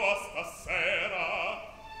vuol fino a stasera.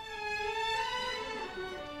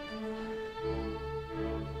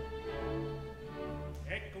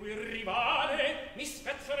 Ecco il rivale, mi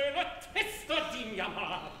spezzerei la testa di mia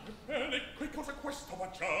madre. Bene, che cosa è questo,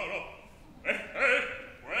 Buchalter?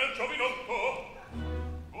 Quel giovinotto.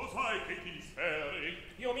 Cos'hai che ti disperi?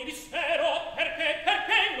 Io mi dispero perché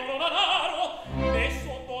non ho denaro, né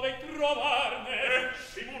so dove trovarne.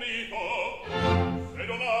 Esci munito. Se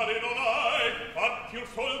donare non hai, fatti un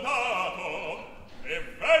soldato e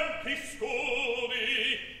 20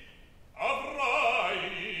 scudi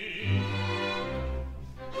avrai.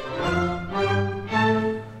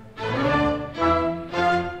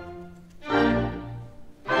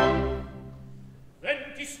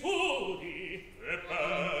 20 scudi. E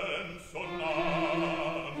penso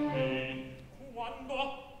narmi.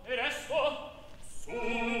 Quando? E adesso?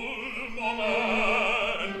 Sul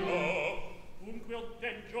momento. Dunque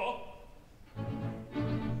odeggio.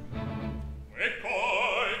 E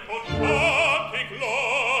poi con tanti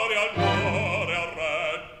gloria al cuore al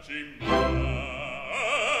reggimento.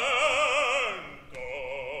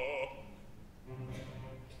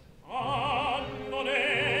 Ah, non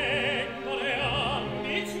è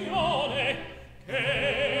ambizione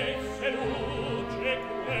che seduce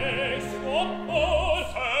questo amor.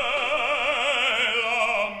 Se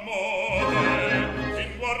l'amore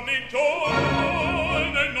in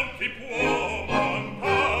guarnigione non ti può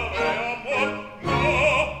mancare amor.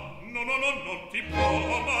 No, non ti può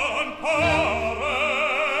mancare amor.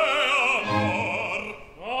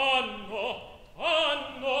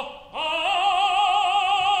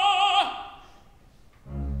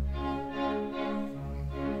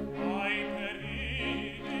 Ai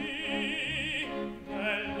perigli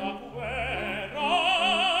della guerra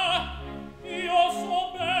io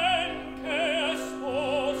so ben che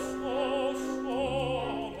esposto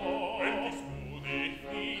sono. 20 scudi.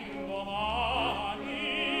 Indomani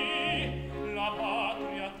la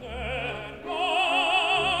patria terra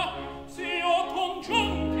s'io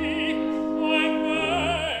congiunti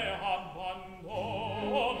ahimè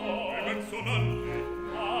abbandono. E menzionante.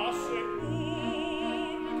 Ma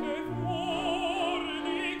seppur che fuor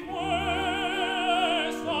di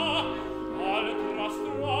questa altra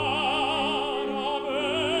strada me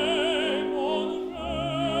non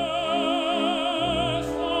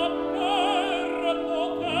resta per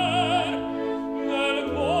poter nel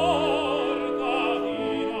cor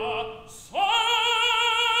d'Adina se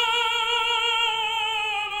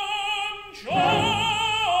non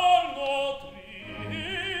giorno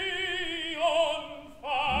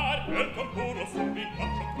trionfar. Nel tamburo su mi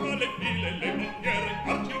faccio tra le file le bandiere,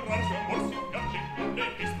 farci razzo e morsi in piaggi, con le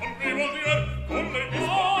vispan rivoldiere, con le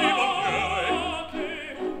vispan rivoldiere. Ah,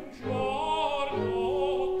 che un giorno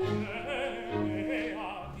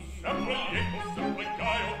Sempre lieto, sempre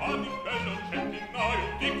gaio, ad il bello centinaio,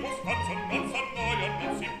 di Costanzo non s'annoia,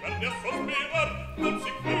 non si perde a sospirar, non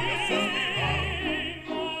si perde a sospirar.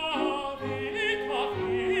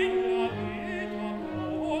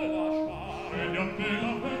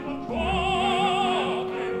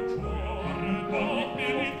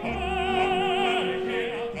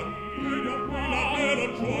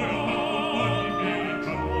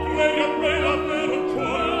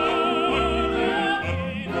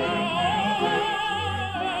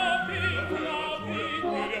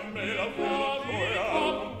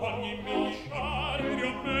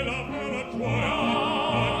 vita può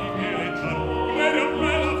lasciare. Vedi a me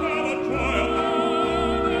la vera gioia.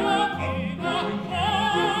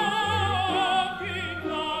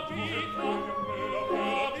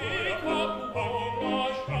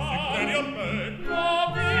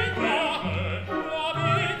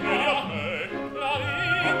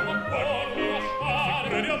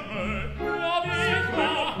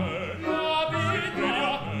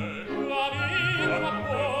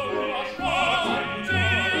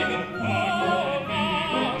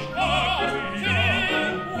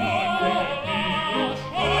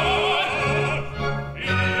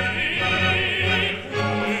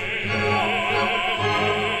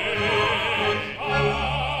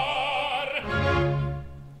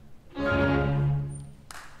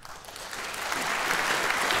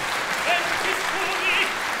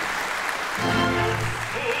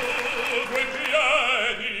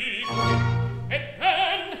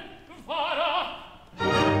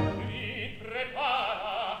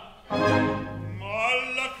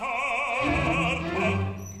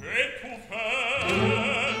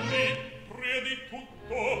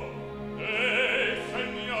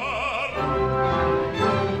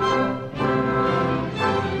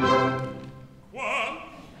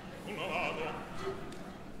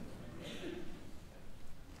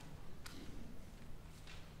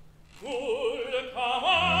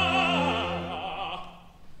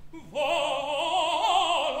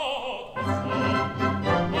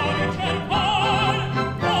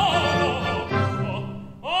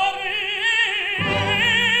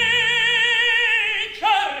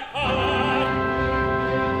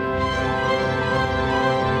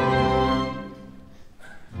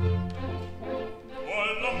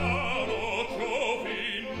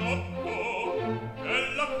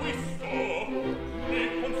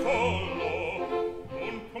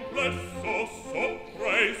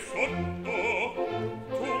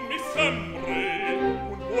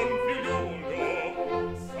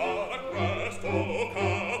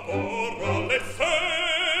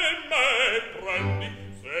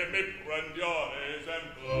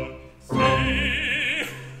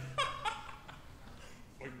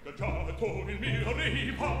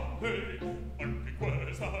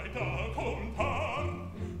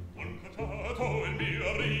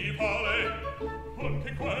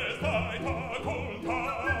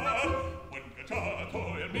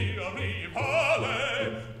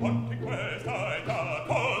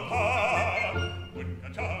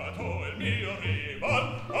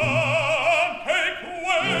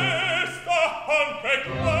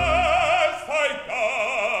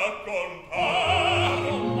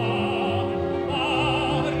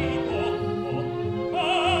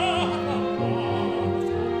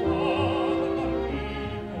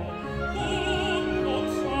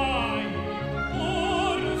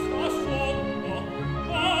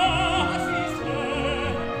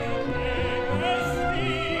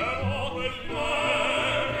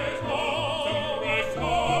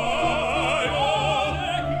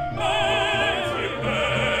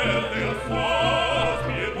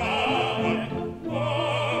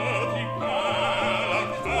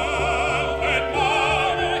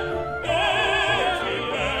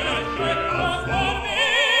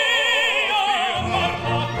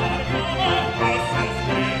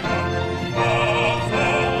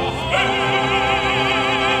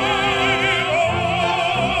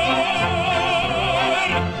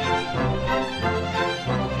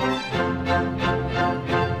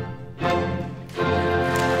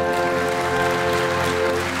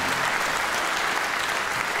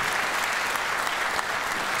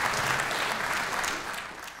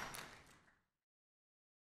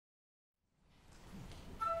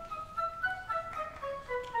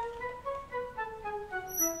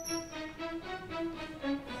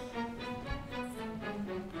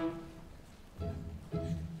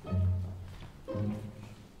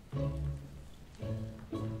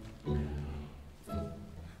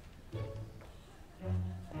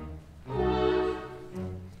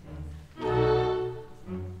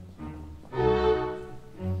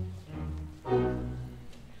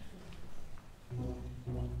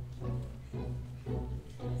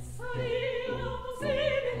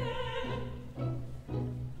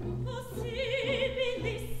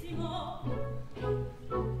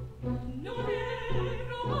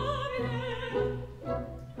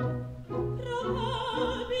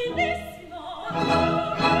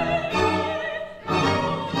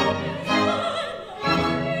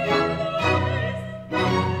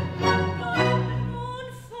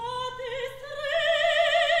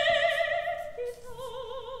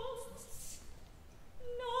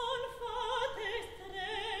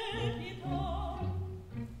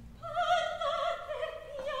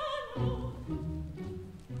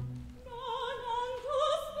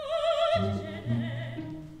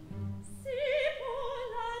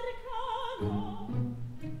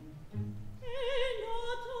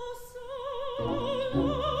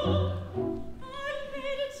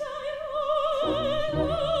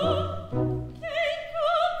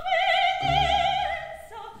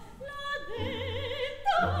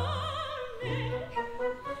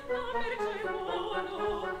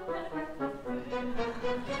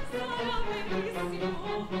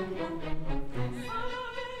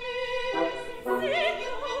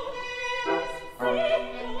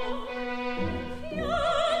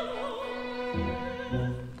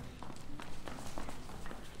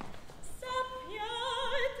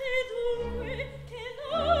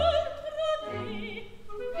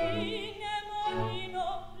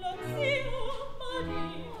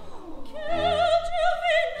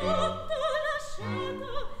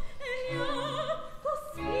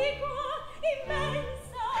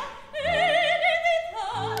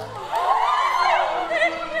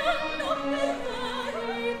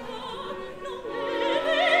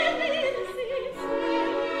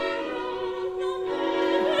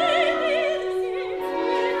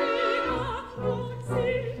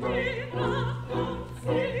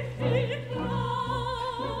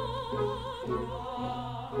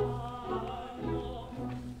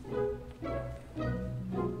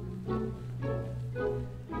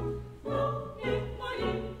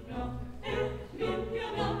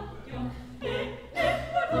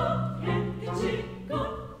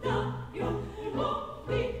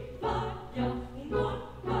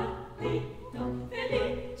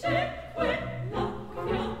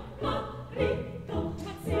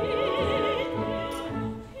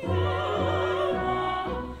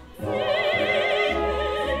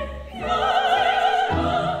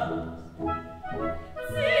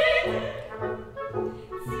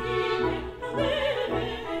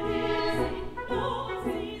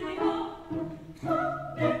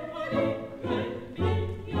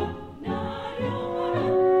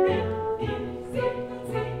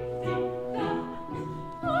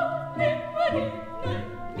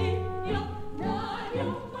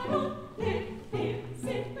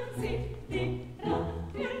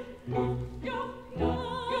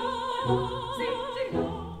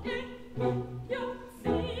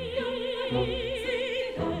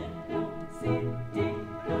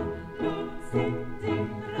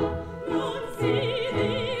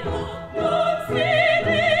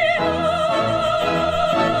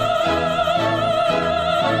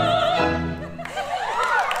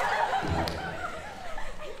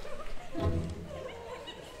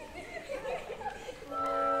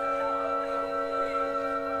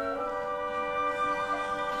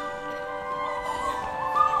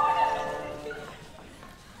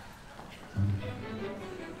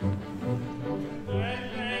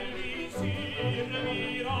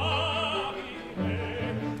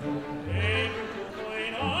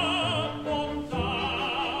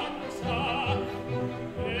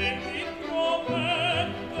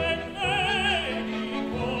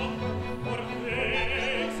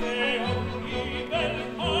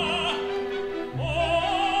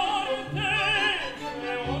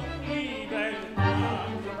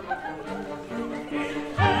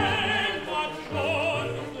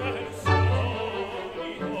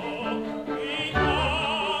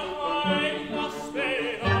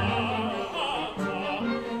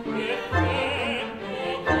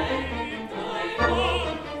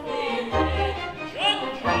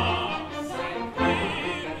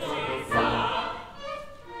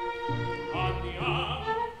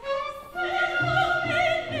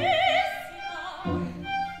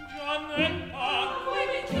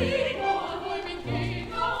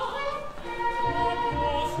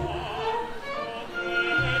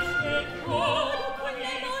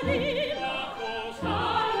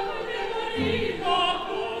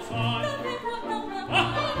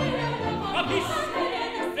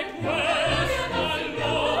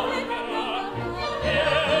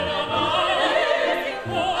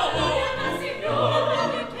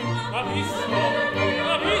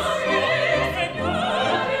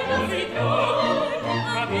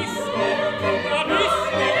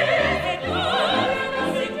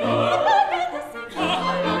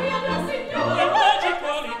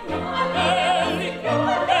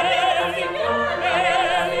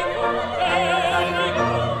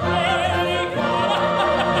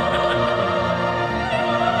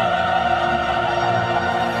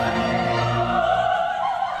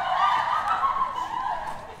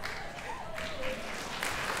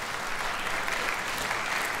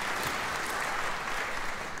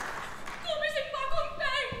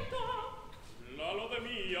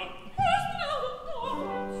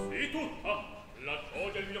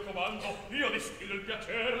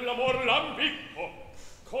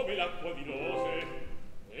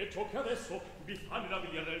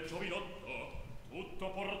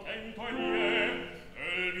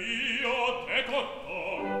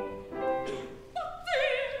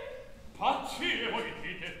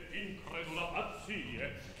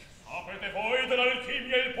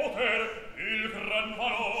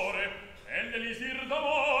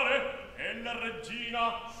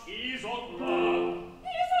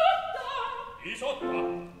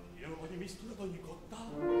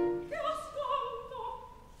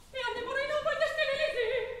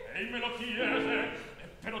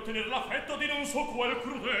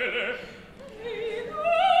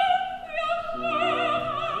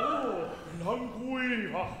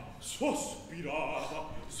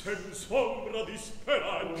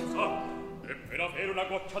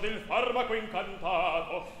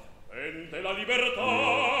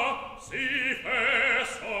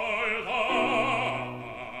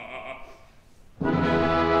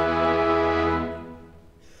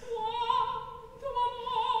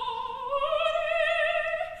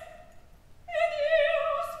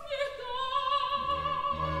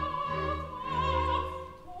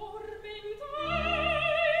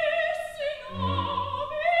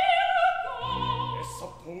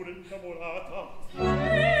 Innamorata,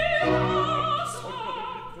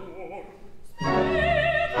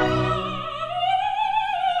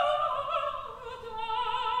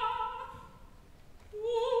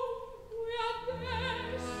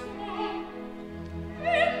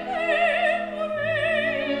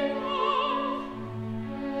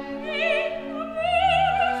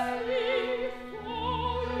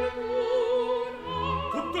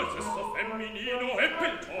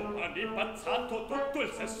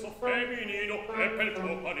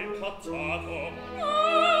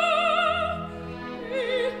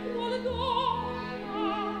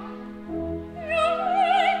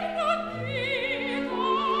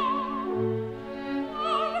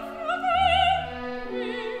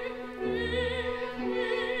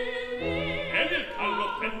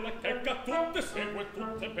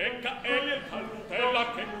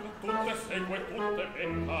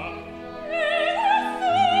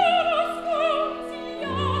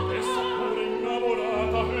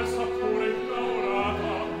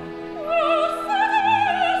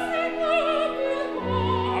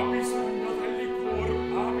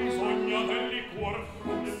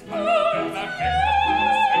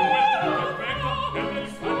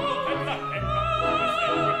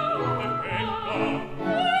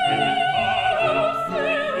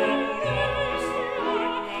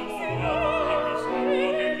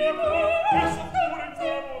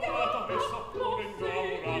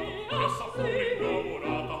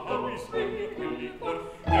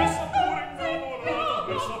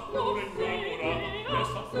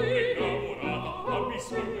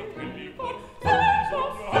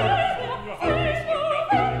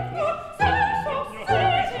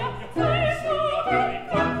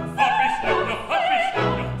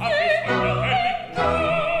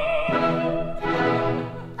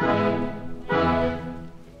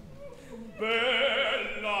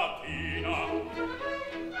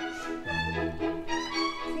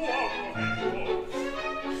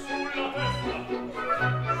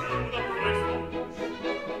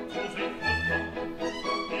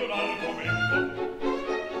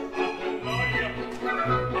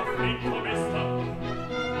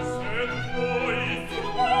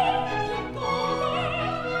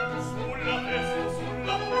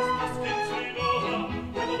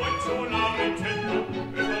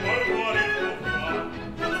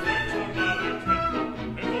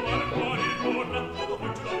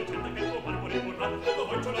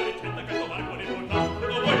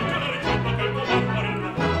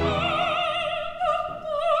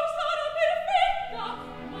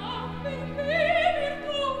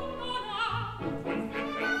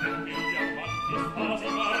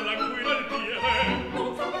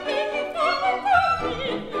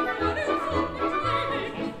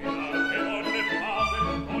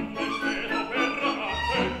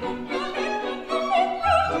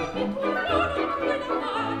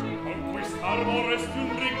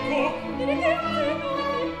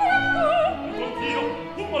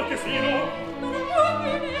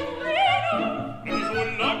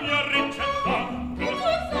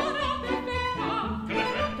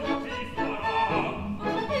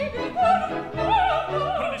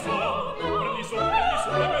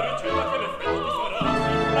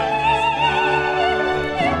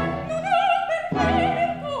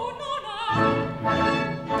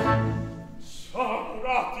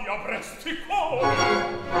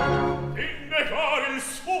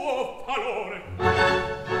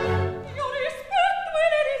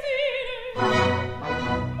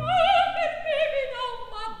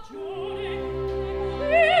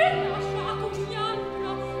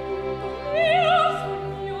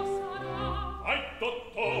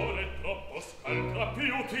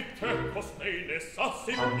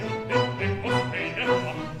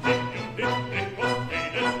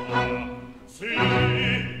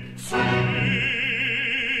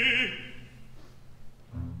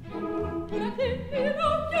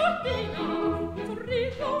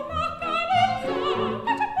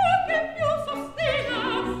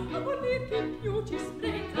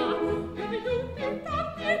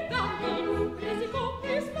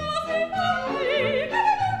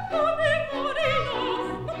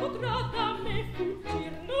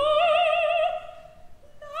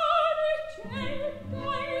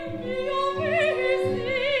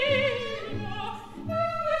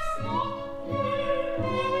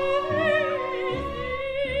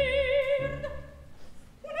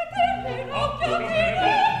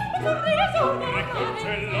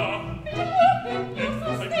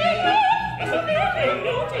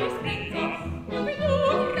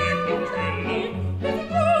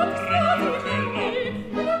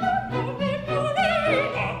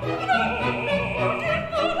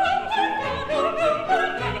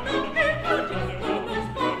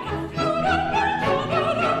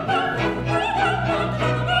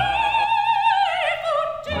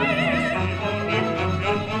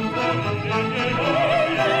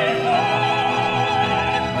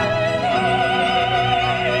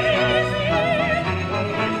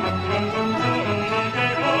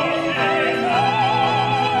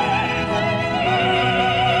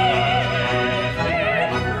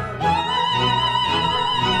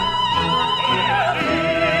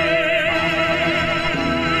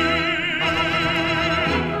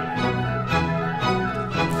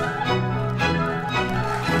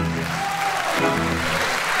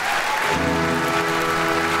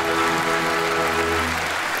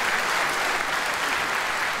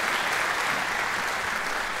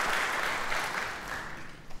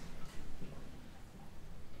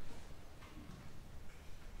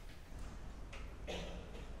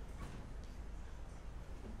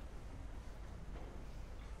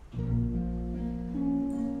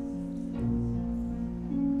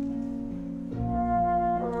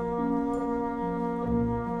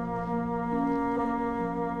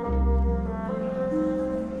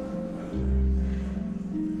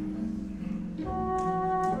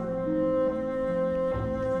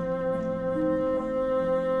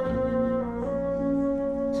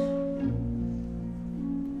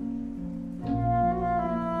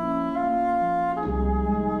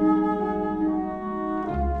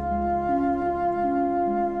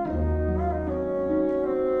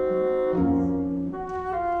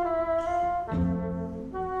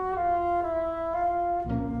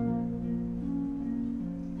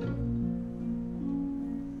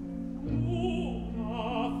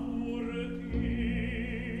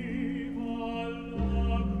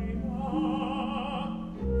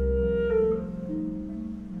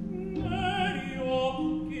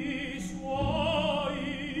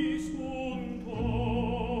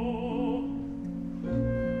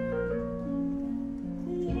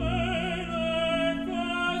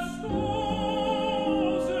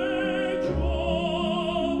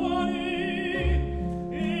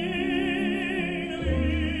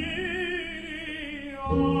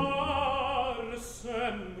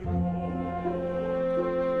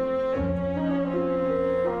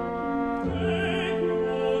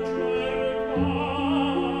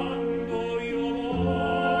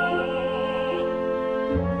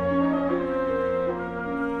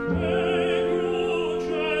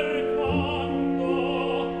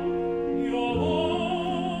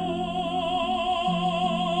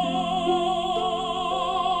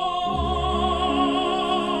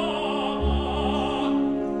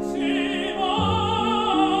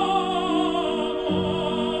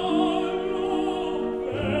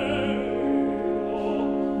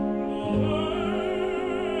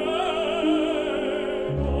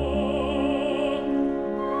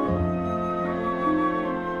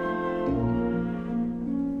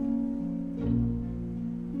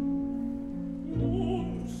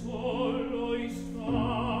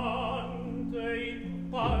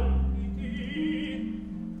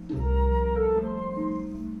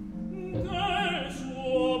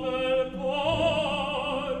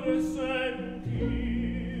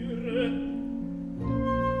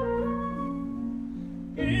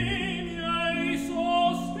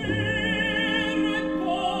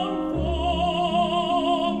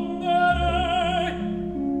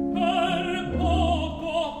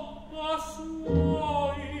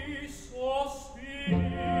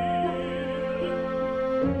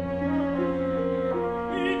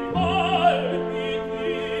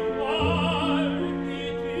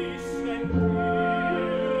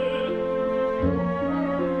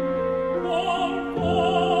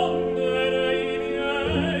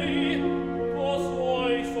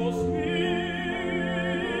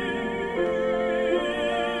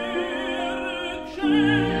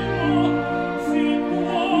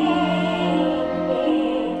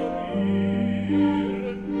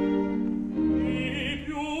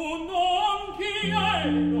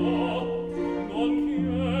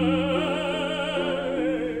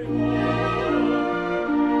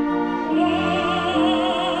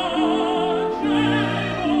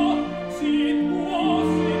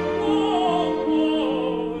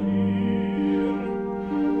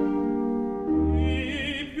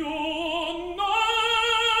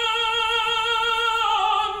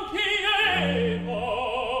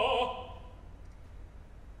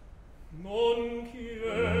 La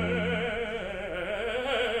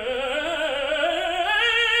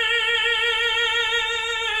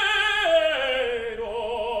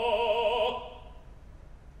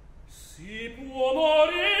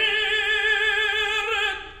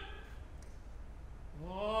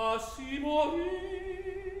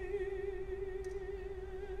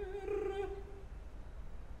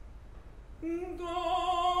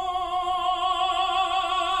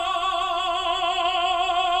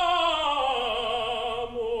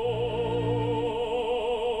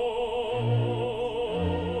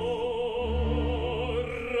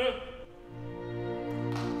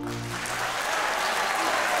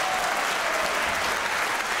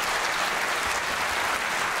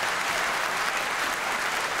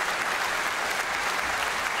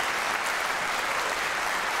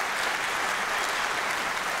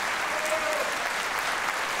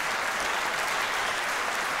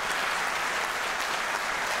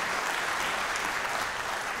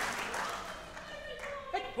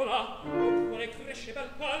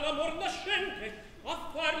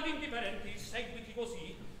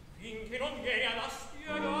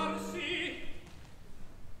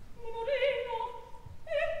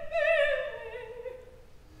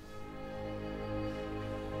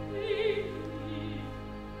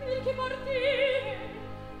tua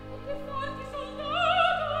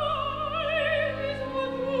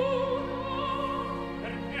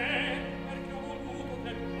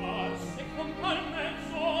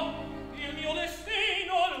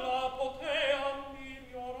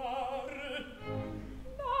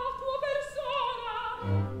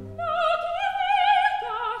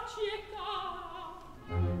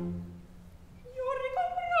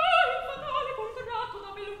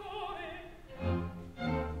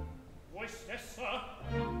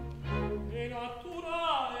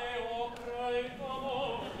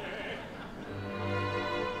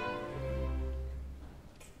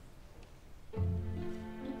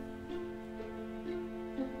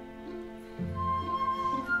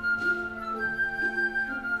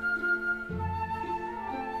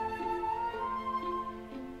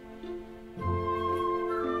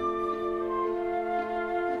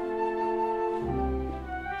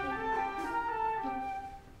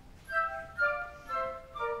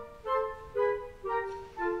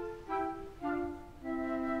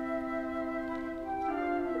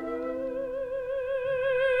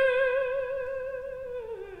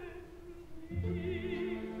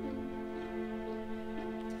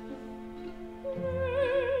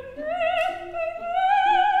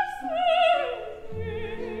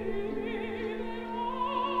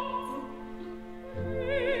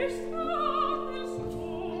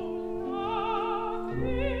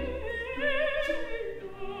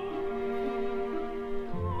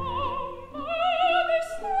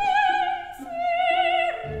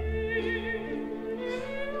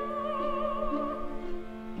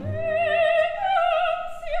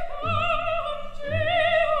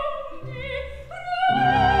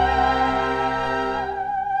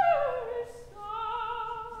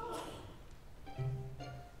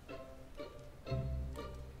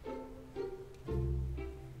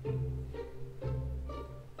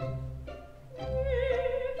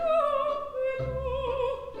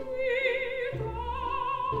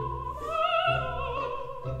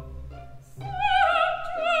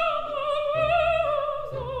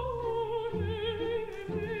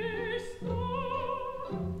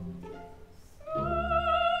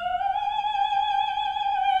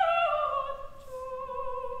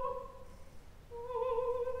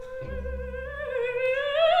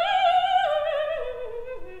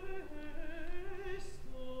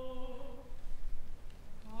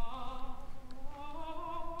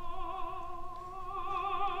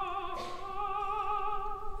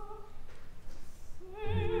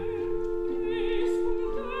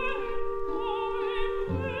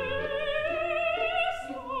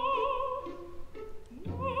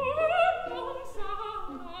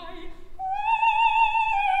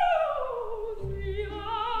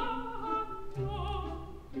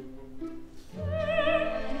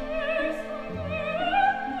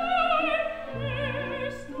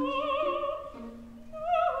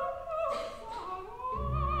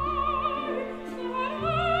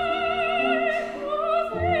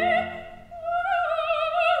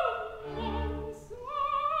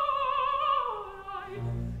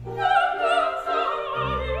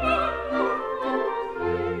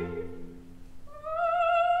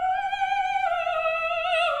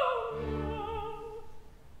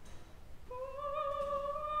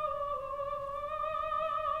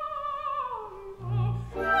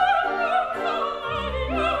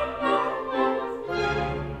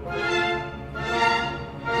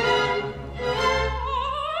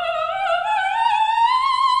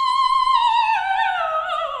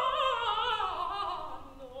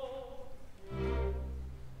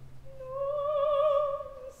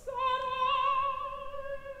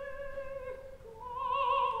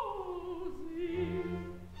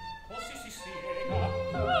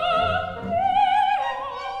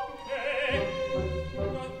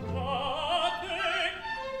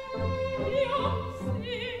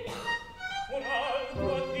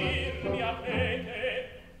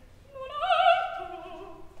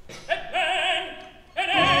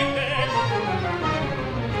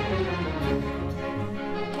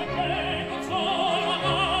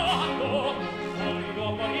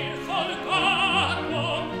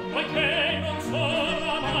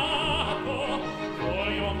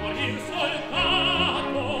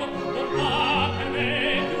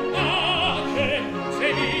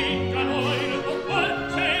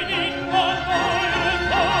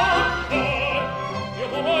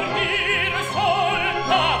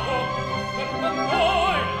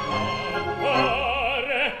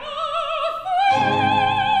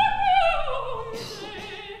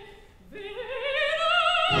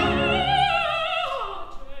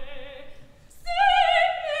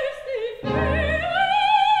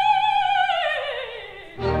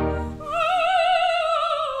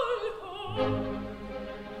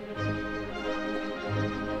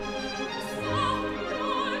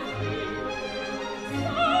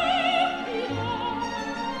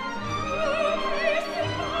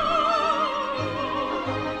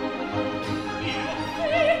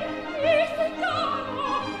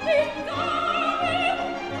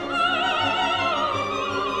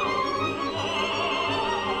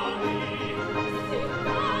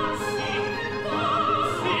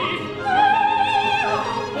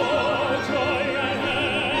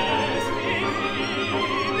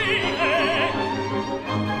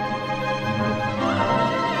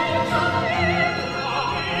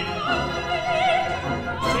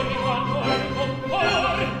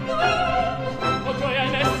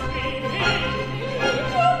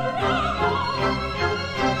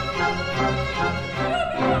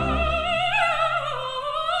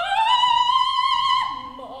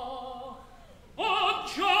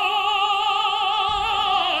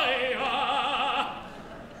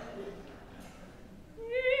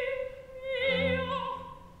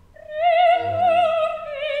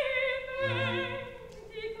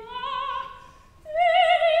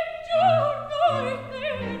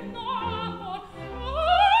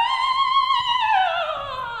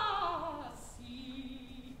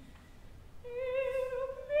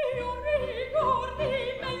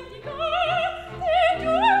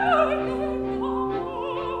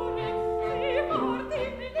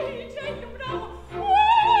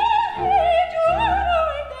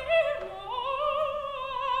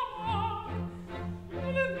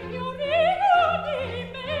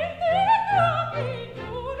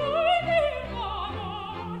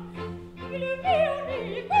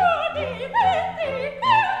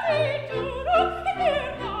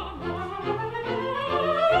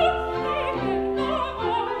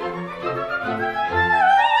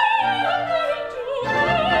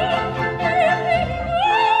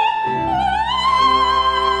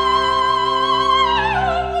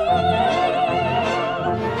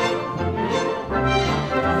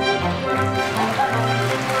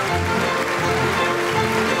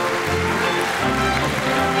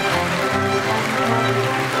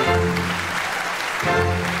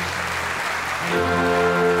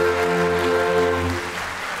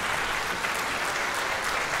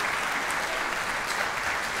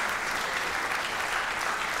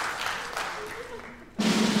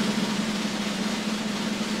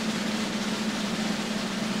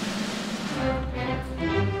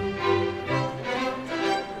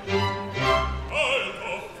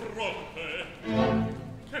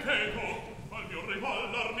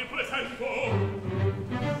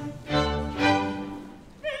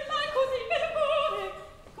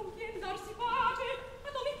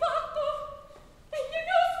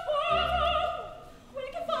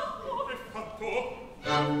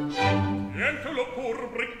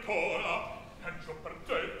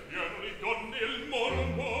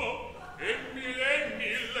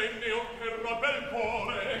a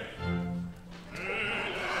Belcore.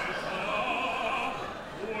 Eletta,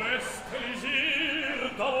 quest' Elixir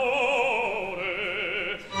d'amore.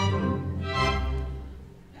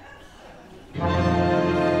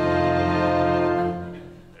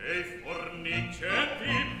 E fornice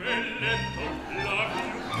di belletto la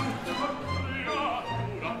più brutta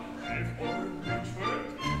creatura. E fornice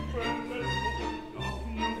di belletto la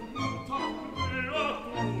più brutta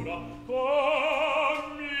creatura.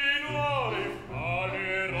 Camminare fra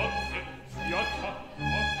le rozze, schiaccia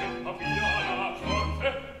notte papiana forte,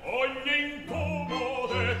 ogni incubo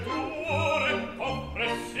de tuore offre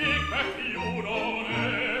sì che chiudone.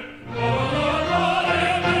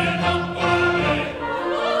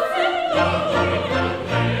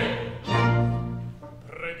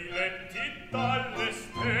 Prediletti dalle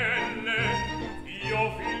stelle, io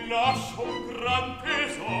vi lascio un gran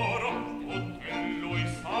tesoro, tutte lui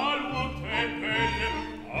salute belle,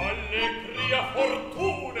 allegria fortuna.